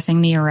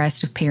discussing the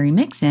arrest of Perry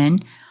Mixon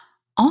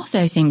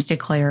also seems to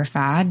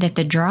clarify that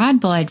the dried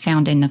blood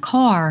found in the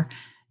car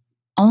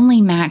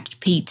only matched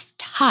Pete's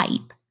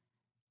type,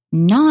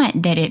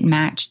 not that it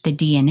matched the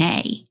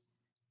DNA.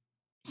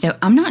 So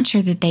I'm not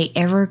sure that they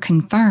ever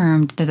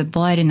confirmed that the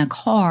blood in the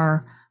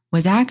car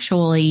was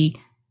actually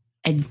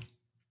a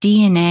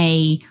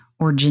DNA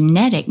or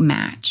genetic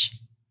match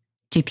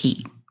to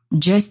Pete,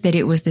 just that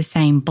it was the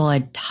same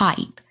blood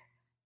type.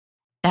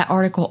 That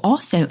article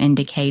also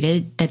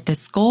indicated that the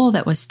skull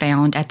that was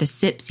found at the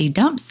Sipsey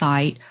dump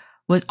site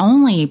was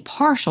only a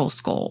partial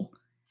skull,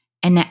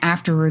 and that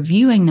after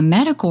reviewing the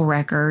medical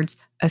records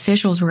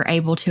officials were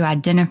able to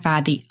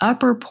identify the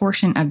upper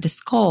portion of the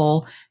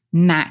skull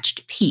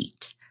matched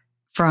Pete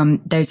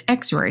from those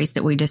x-rays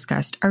that we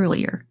discussed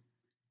earlier.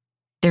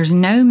 There's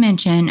no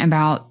mention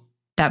about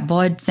that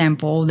blood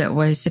sample that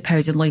was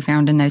supposedly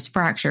found in those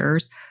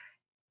fractures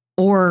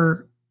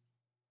or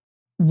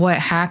what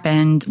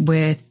happened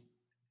with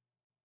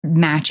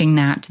matching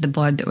that to the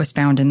blood that was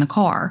found in the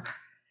car.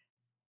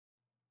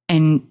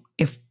 And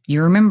if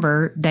you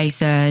remember, they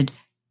said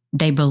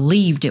they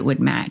believed it would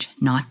match.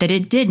 Not that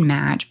it did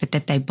match, but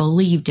that they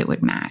believed it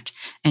would match.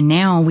 And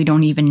now we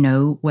don't even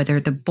know whether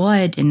the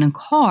blood in the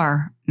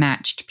car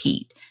matched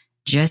Pete,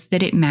 just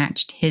that it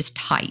matched his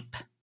type.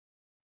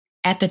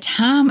 At the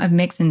time of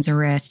Mixon's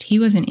arrest, he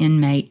was an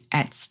inmate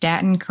at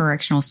Staten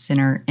Correctional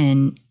Center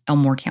in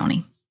Elmore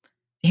County.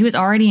 He was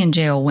already in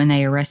jail when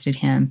they arrested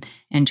him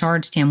and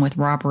charged him with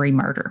robbery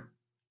murder.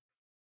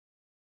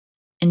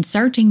 In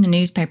searching the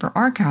newspaper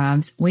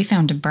archives, we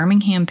found a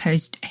Birmingham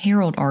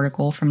Post-Herald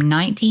article from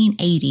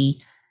 1980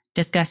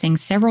 discussing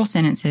several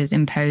sentences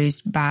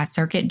imposed by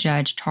Circuit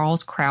Judge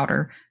Charles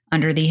Crowder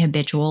under the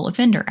Habitual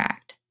Offender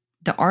Act.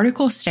 The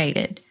article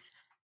stated,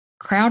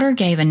 Crowder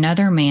gave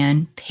another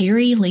man,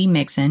 Perry Lee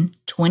Mixon,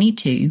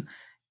 22,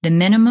 the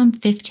minimum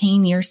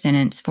 15-year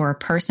sentence for a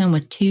person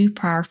with 2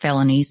 prior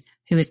felonies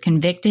who is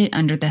convicted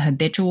under the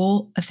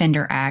Habitual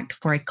Offender Act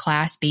for a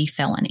Class B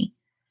felony.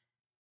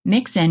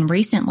 Mixon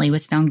recently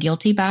was found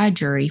guilty by a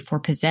jury for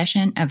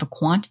possession of a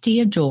quantity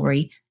of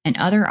jewelry and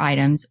other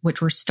items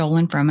which were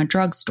stolen from a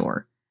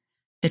drugstore.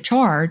 The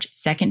charge,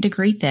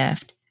 second-degree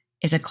theft,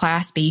 is a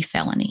Class B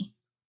felony.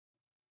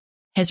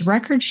 His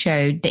record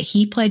showed that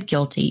he pled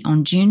guilty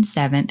on June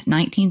 7,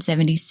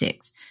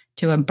 1976,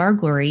 to a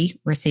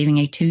burglary receiving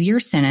a 2-year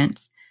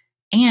sentence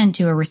and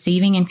to a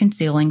receiving and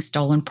concealing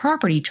stolen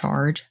property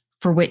charge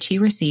for which he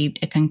received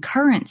a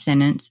concurrent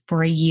sentence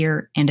for a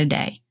year and a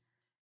day.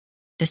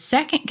 The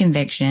second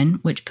conviction,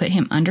 which put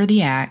him under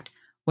the Act,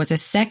 was a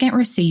second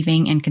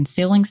receiving and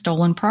concealing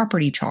stolen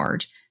property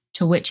charge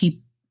to which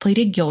he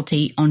pleaded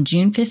guilty on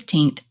June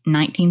 15,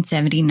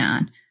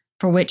 1979,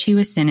 for which he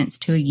was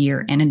sentenced to a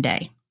year and a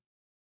day.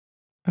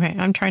 Okay,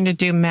 I'm trying to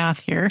do math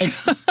here.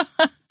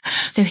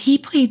 So he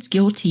pleads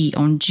guilty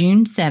on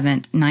June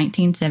 7th,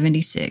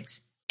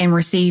 1976, and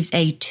receives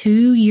a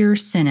 2-year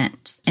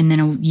sentence and then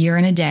a year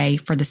and a day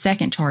for the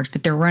second charge,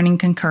 but they're running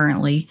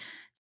concurrently.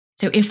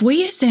 So if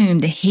we assume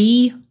that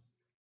he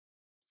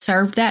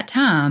served that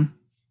time,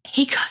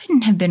 he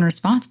couldn't have been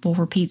responsible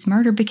for Pete's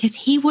murder because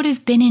he would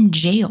have been in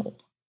jail.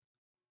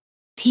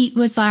 Pete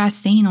was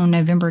last seen on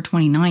November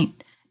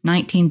 29th,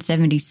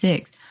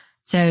 1976.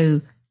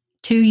 So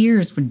 2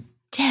 years would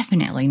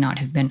definitely not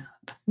have been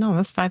up. No,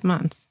 that's 5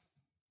 months.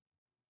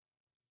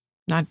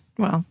 Almost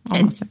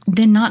 6 months.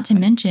 Then not to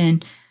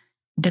mention,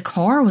 the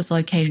car was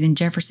located in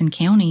Jefferson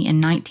County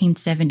in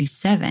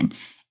 1977,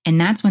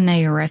 and that's when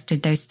they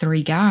arrested those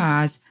 3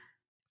 guys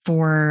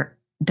for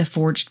the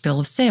forged bill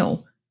of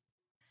sale.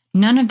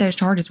 None of those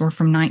charges were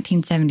from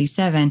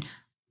 1977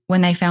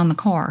 when they found the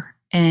car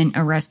and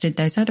arrested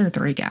those other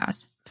 3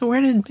 guys. So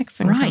where did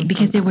Mixon come from? Right,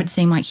 because it would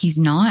seem like he's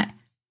not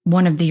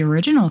one of the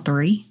original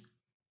 3.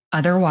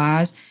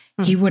 Otherwise,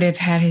 he would have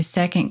had his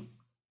second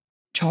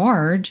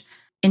charge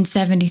in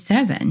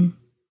 77.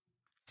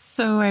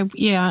 So,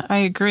 I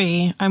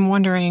agree. I'm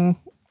wondering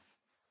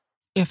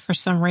if for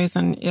some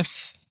reason,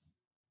 if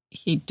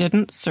he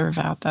didn't serve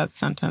out that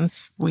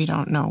sentence, we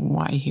don't know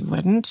why he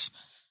wouldn't.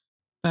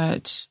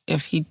 But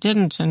if he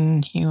didn't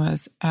and he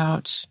was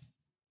out,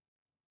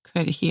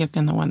 could he have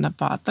been the one that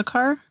bought the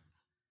car?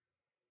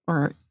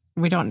 Or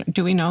we don't.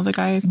 Do we know the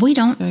guy's? We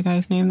don't. The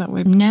guy's name that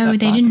we. No,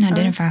 they didn't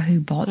identify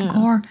who bought the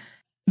car,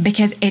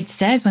 because it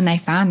says when they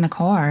find the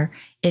car,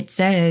 it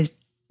says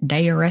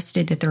they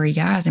arrested the 3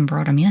 guys and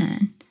brought them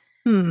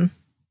in.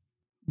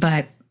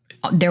 But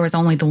there was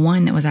only the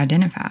one that was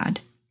identified,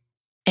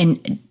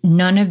 and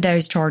none of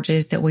those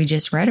charges that we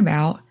just read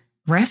about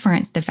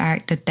reference the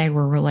fact that they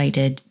were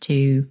related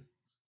to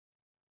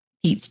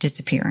Pete's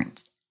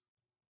disappearance.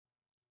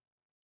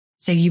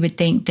 So you would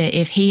think that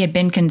if he had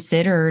been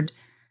considered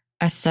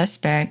a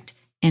suspect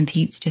in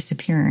Pete's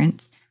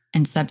disappearance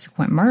and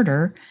subsequent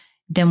murder,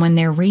 then when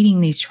they're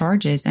reading these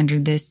charges under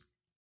this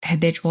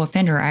Habitual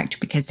Offender Act,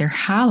 because they're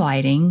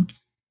highlighting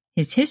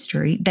his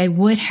history, they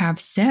would have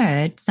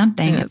said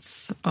something.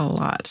 It's a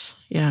lot.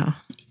 Yeah.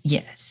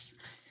 Yes.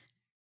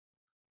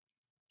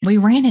 We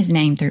ran his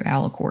name through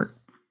Alicourt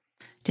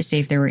to see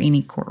if there were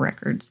any court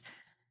records,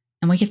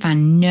 and we could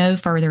find no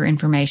further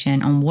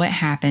information on what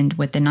happened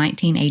with the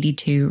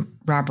 1982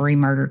 robbery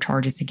murder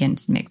charges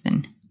against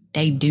Mixon.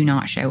 They do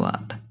not show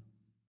up.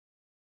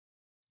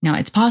 Now,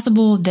 it's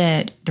possible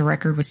that the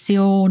record was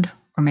sealed,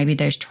 or maybe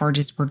those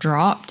charges were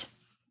dropped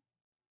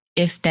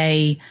if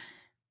they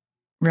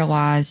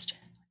realized,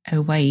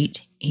 oh,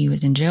 wait, he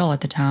was in jail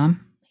at the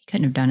time. He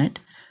couldn't have done it.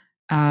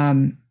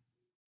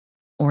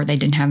 Or they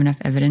didn't have enough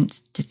evidence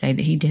to say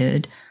that he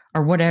did,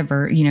 or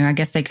whatever. You know, I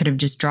guess they could have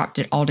just dropped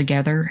it all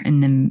together,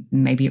 and then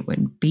maybe it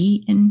wouldn't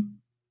be in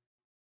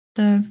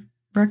the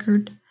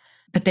record.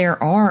 But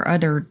there are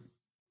other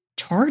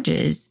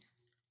charges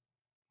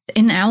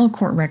In the Allo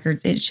court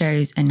records, it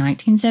shows a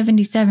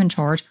 1977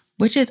 charge,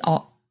 which is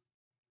all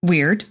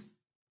weird,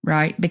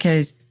 right?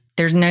 Because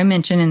there's no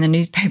mention in the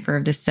newspaper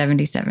of this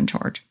 77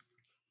 charge.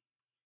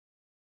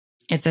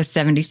 It says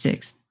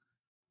 76,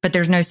 but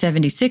there's no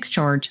 76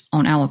 charge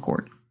on Allo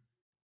court.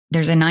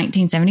 There's a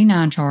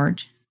 1979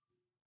 charge,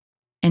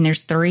 and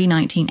there's 3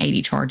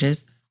 1980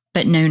 charges,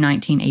 but no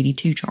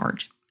 1982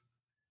 charge.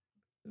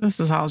 This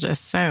is all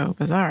just so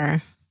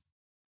bizarre.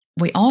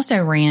 We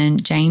also ran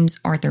James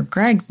Arthur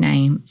Gregg's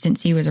name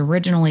since he was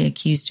originally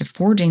accused of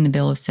forging the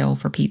bill of sale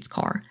for Pete's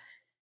car.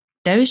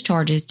 Those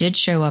charges did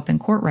show up in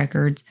court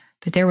records,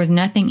 but there was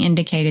nothing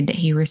indicated that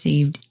he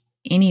received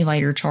any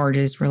later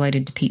charges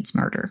related to Pete's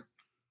murder.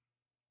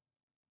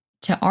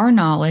 To our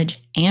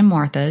knowledge, and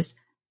Martha's,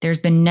 there's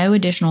been no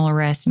additional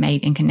arrests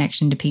made in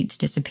connection to Pete's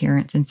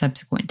disappearance and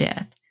subsequent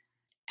death.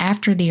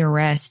 After the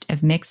arrest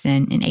of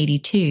Mixon in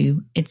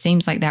 82, it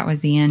seems like that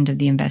was the end of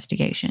the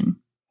investigation.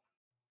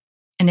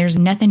 And there's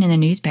nothing in the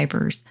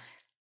newspapers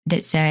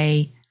that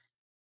say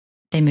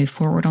they moved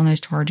forward on those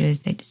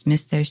charges, they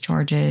dismissed those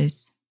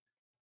charges,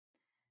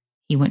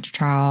 he went to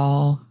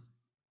trial.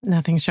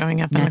 Nothing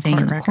showing up in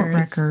the court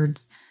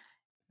records.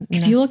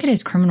 If you look at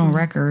his criminal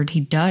record, he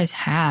does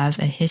have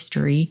a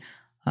history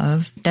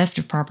of theft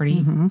of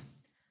property,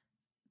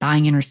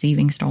 buying and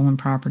receiving stolen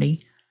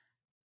property.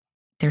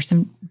 There's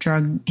some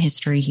drug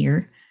history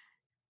here.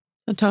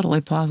 So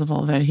totally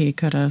plausible that he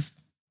could have.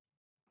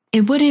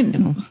 It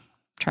wouldn't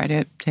try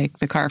to take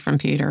the car from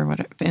Pete or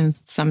whatever in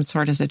some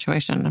sort of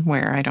situation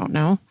where I don't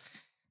know.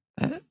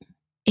 But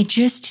it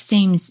just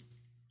seems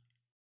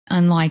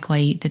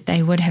unlikely that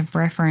they would have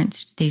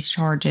referenced these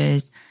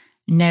charges,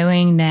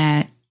 knowing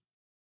that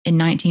in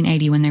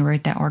 1980, when they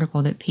wrote that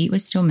article, that Pete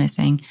was still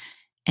missing,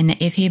 and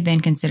that if he had been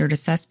considered a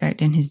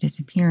suspect in his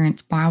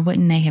disappearance, why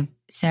wouldn't they have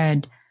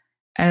said,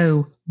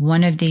 oh,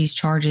 one of these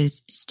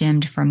charges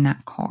stemmed from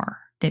that car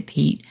that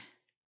Pete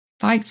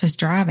Fikes was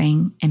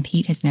driving and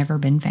Pete has never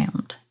been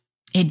found?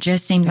 It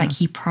just seems like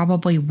he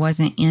probably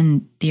wasn't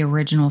in the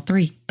original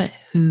 3, but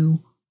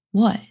who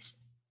was?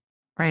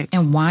 Right.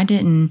 And why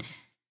didn't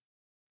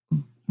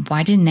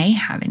they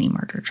have any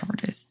murder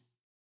charges?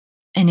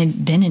 And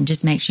then it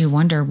just makes you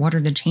wonder, what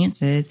are the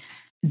chances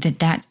that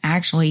that's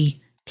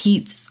actually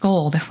Pete's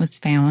skull that was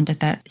found at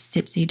that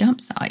Sipsey dump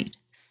site?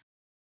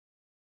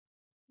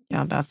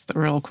 Yeah, that's the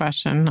real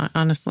question,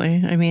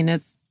 honestly. I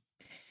mean,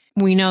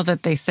 we know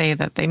that they say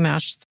that they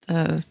matched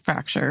the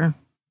fracture.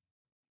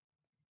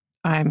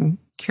 I'm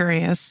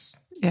curious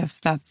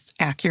if that's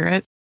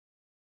accurate.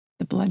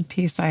 The blood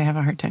piece, I have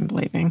a hard time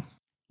believing.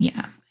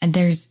 Yeah, and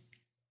there's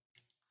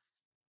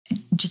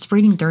just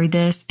reading through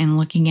this and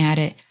looking at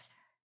it,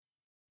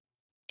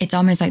 it's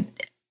almost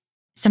like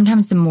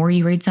sometimes the more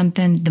you read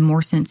something, the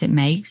more sense it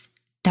makes.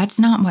 That's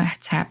not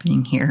what's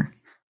happening here.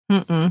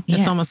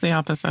 It's almost the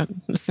opposite.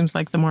 It seems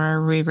like the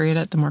more we read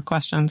it, the more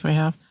questions we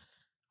have.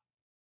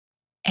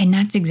 And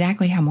that's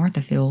exactly how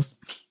Martha feels.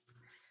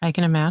 I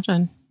can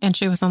imagine. And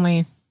she was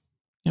only,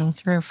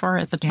 3 or 4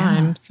 at the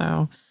time.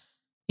 So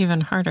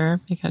even harder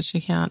because she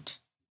can't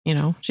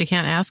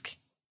ask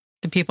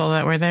the people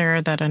that were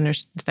there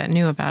that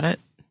knew about it.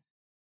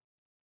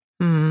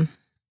 Well,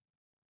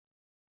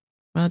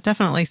 it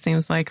definitely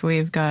seems like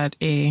we've got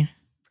a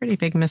pretty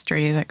big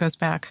mystery that goes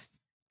back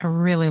a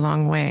really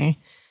long way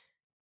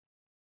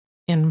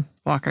in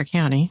Walker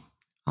County,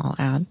 I'll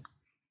add.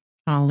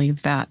 I'll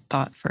leave that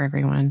thought for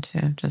everyone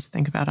to just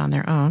think about on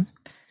their own.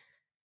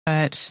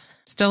 But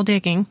still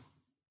digging.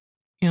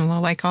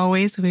 Like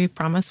always, we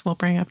promise we'll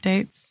bring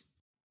updates.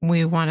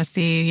 We want to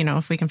see,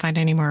 if we can find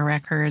any more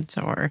records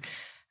or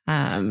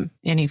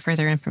any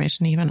further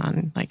information, even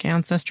on like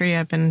Ancestry.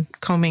 I've been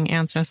combing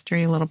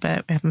Ancestry a little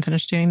bit. We haven't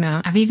finished doing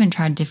that. I've even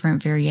tried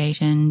different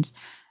variations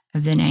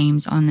of the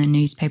names on the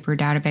newspaper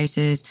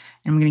databases.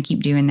 And I'm going to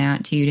keep doing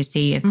that too, to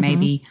see if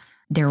maybe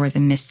there was a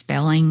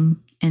misspelling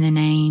in the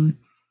name.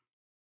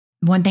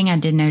 One thing I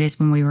did notice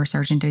when we were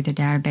searching through the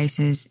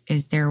databases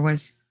is there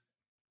was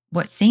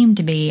what seemed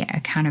to be a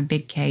kind of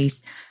big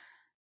case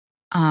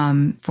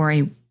for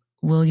a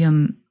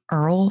William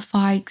Earl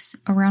Fikes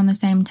around the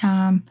same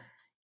time.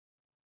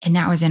 And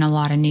that was in a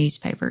lot of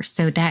newspapers.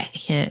 So that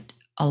hit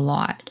a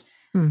lot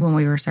when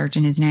we were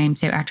searching his name.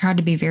 So I tried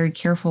to be very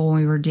careful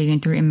when we were digging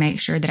through and make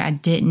sure that I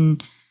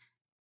didn't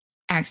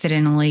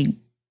accidentally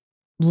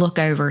look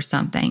over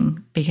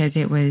something because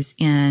it was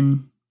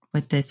in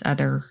with this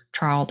other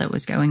trial that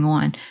was going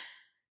on.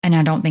 And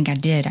I don't think I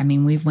did. I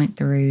mean, we went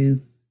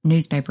through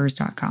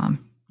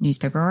newspapers.com,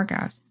 newspaper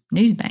archives,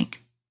 Newsbank,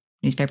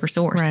 newspaper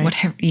source,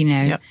 whatever,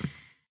 Yep.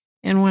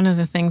 And one of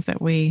the things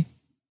that we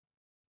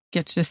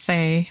get to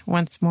say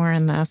once more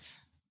in this,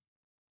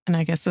 and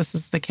I guess this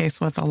is the case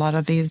with a lot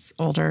of these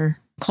older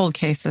cold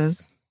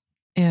cases,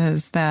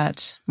 is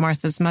that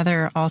Martha's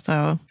mother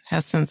also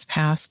has since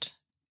passed,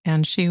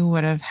 and she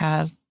would have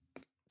had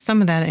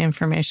some of that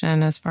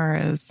information as far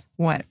as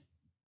what,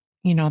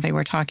 they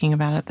were talking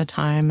about at the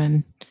time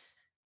and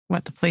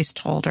what the police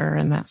told her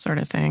and that sort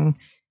of thing.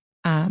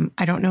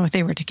 I don't know if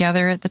they were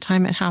together at the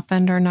time it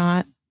happened or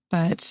not,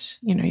 but,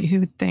 you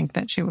would think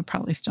that she would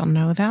probably still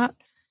know that.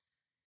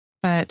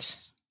 But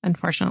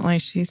unfortunately,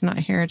 she's not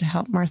here to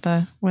help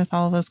Martha with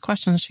all of those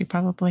questions she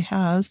probably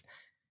has.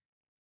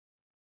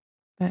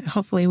 But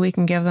hopefully we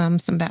can give them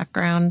some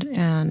background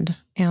and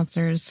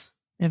answers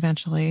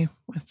eventually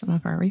with some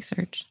of our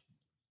research.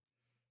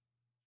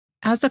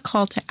 As a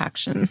call to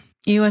action,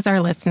 you as our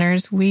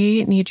listeners,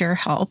 we need your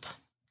help.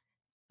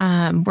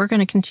 We're going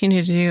to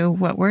continue to do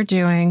what we're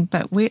doing,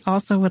 but we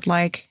also would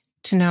like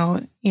to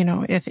know,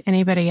 if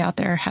anybody out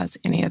there has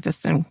any of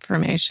this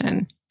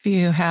information. If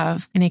you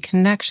have any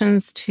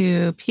connections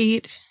to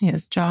Pete,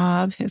 his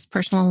job, his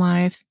personal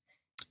life,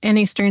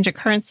 any strange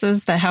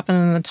occurrences that happened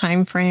in the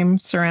time frame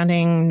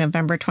surrounding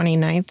November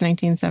 29th,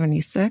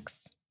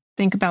 1976.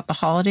 Think about the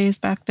holidays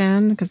back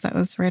then, because that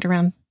was right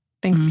around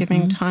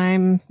Thanksgiving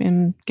time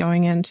and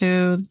going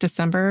into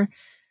December.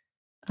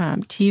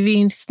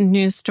 TV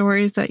news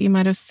stories that you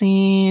might have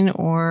seen,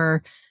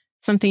 or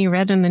something you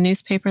read in the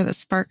newspaper that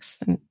sparks,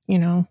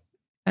 a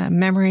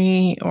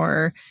memory,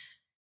 or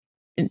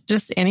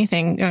just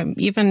anything,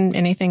 even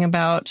anything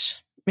about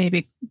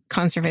maybe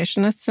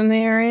conservationists in the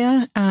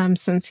area,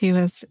 since he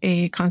was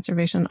a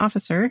conservation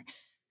officer.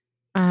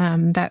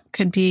 That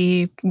could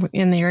be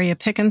in the area of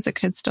Pickens. It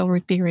could still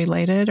be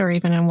related, or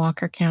even in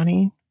Walker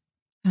County.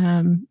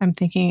 I'm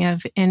thinking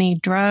of any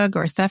drug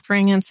or theft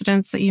ring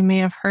incidents that you may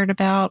have heard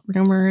about,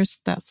 rumors,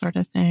 that sort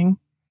of thing.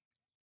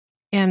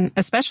 And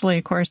especially,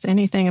 of course,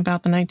 anything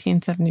about the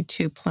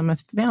 1972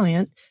 Plymouth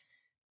Valiant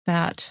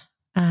that,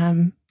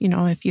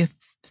 if you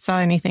saw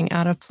anything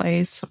out of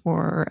place,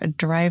 or a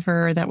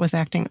driver that was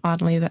acting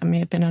oddly that may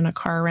have been in a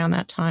car around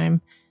that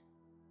time,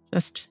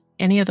 just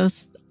any of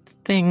those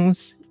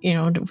things,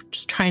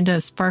 just trying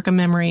to spark a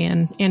memory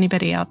in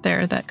anybody out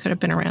there that could have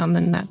been around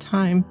in that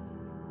time.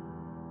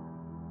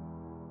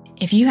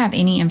 If you have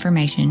any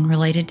information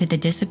related to the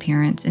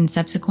disappearance and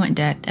subsequent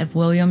death of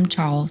William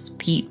Charles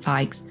Pete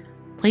Fikes,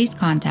 please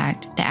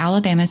contact the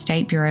Alabama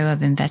State Bureau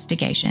of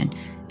Investigation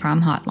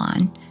Crime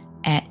Hotline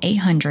at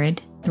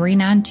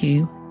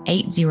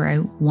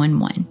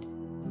 800-392-8011.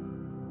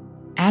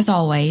 As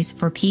always,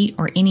 for Pete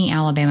or any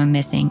Alabama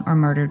missing or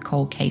murdered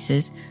cold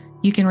cases,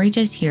 you can reach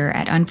us here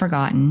at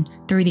Unforgotten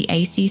through the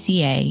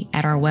ACCA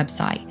at our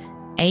website,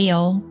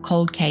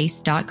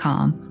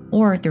 alcoldcase.com,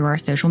 or through our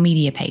social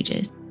media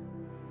pages.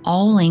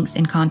 All links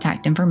and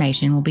contact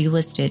information will be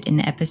listed in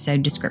the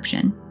episode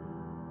description.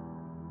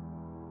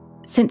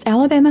 Since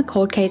Alabama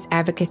Cold Case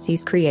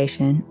Advocacy's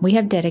creation, we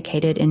have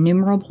dedicated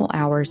innumerable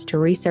hours to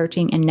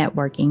researching and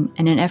networking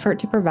in an effort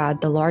to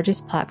provide the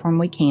largest platform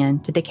we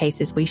can to the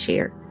cases we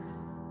share.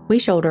 We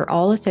shoulder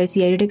all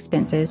associated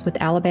expenses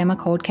with Alabama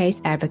Cold Case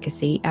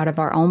Advocacy out of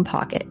our own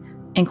pocket,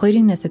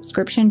 including the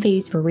subscription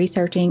fees for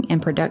researching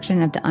and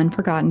production of the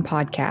Unforgotten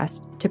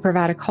podcast, to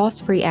provide a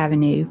cost-free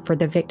avenue for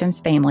the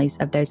victims' families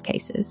of those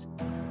cases.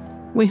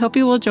 We hope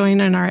you will join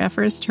in our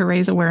efforts to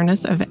raise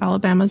awareness of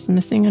Alabama's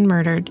missing and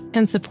murdered,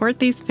 and support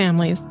these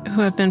families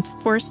who have been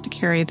forced to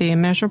carry the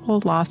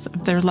immeasurable loss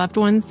of their loved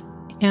ones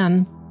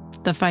and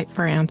the fight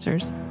for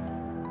answers.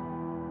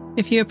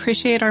 If you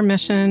appreciate our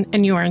mission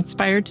and you are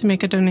inspired to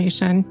make a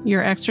donation,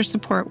 your extra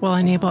support will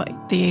enable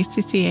the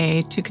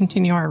ACCA to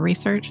continue our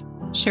research,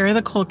 share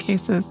the cold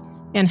cases,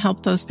 and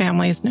help those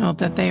families know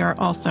that they are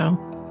also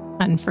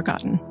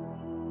unforgotten.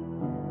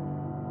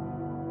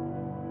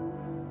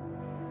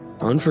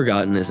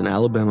 Unforgotten is an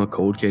Alabama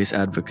cold case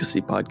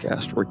advocacy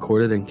podcast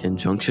recorded in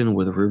conjunction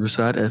with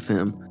Riverside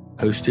FM,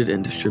 hosted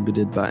and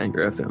distributed by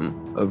Anchor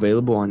FM,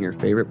 available on your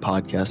favorite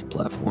podcast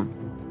platform.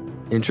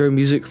 Intro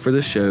music for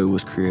the show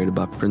was created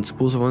by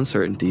Principles of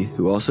Uncertainty,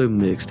 who also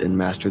mixed and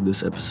mastered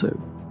this episode.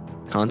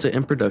 Content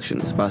and production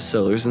is by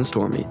Sellers and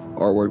Stormy,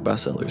 artwork by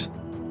Sellers.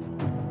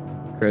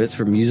 Credits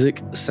for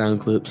music,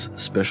 sound clips,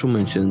 special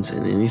mentions,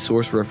 and any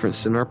source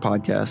referenced in our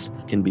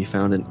podcast can be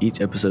found in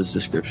each episode's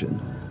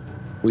description.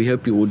 We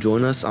hope you will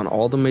join us on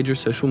all the major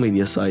social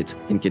media sites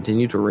and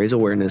continue to raise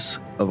awareness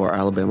of our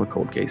Alabama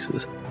cold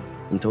cases.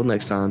 Until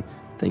next time,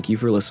 thank you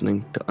for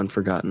listening to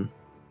Unforgotten.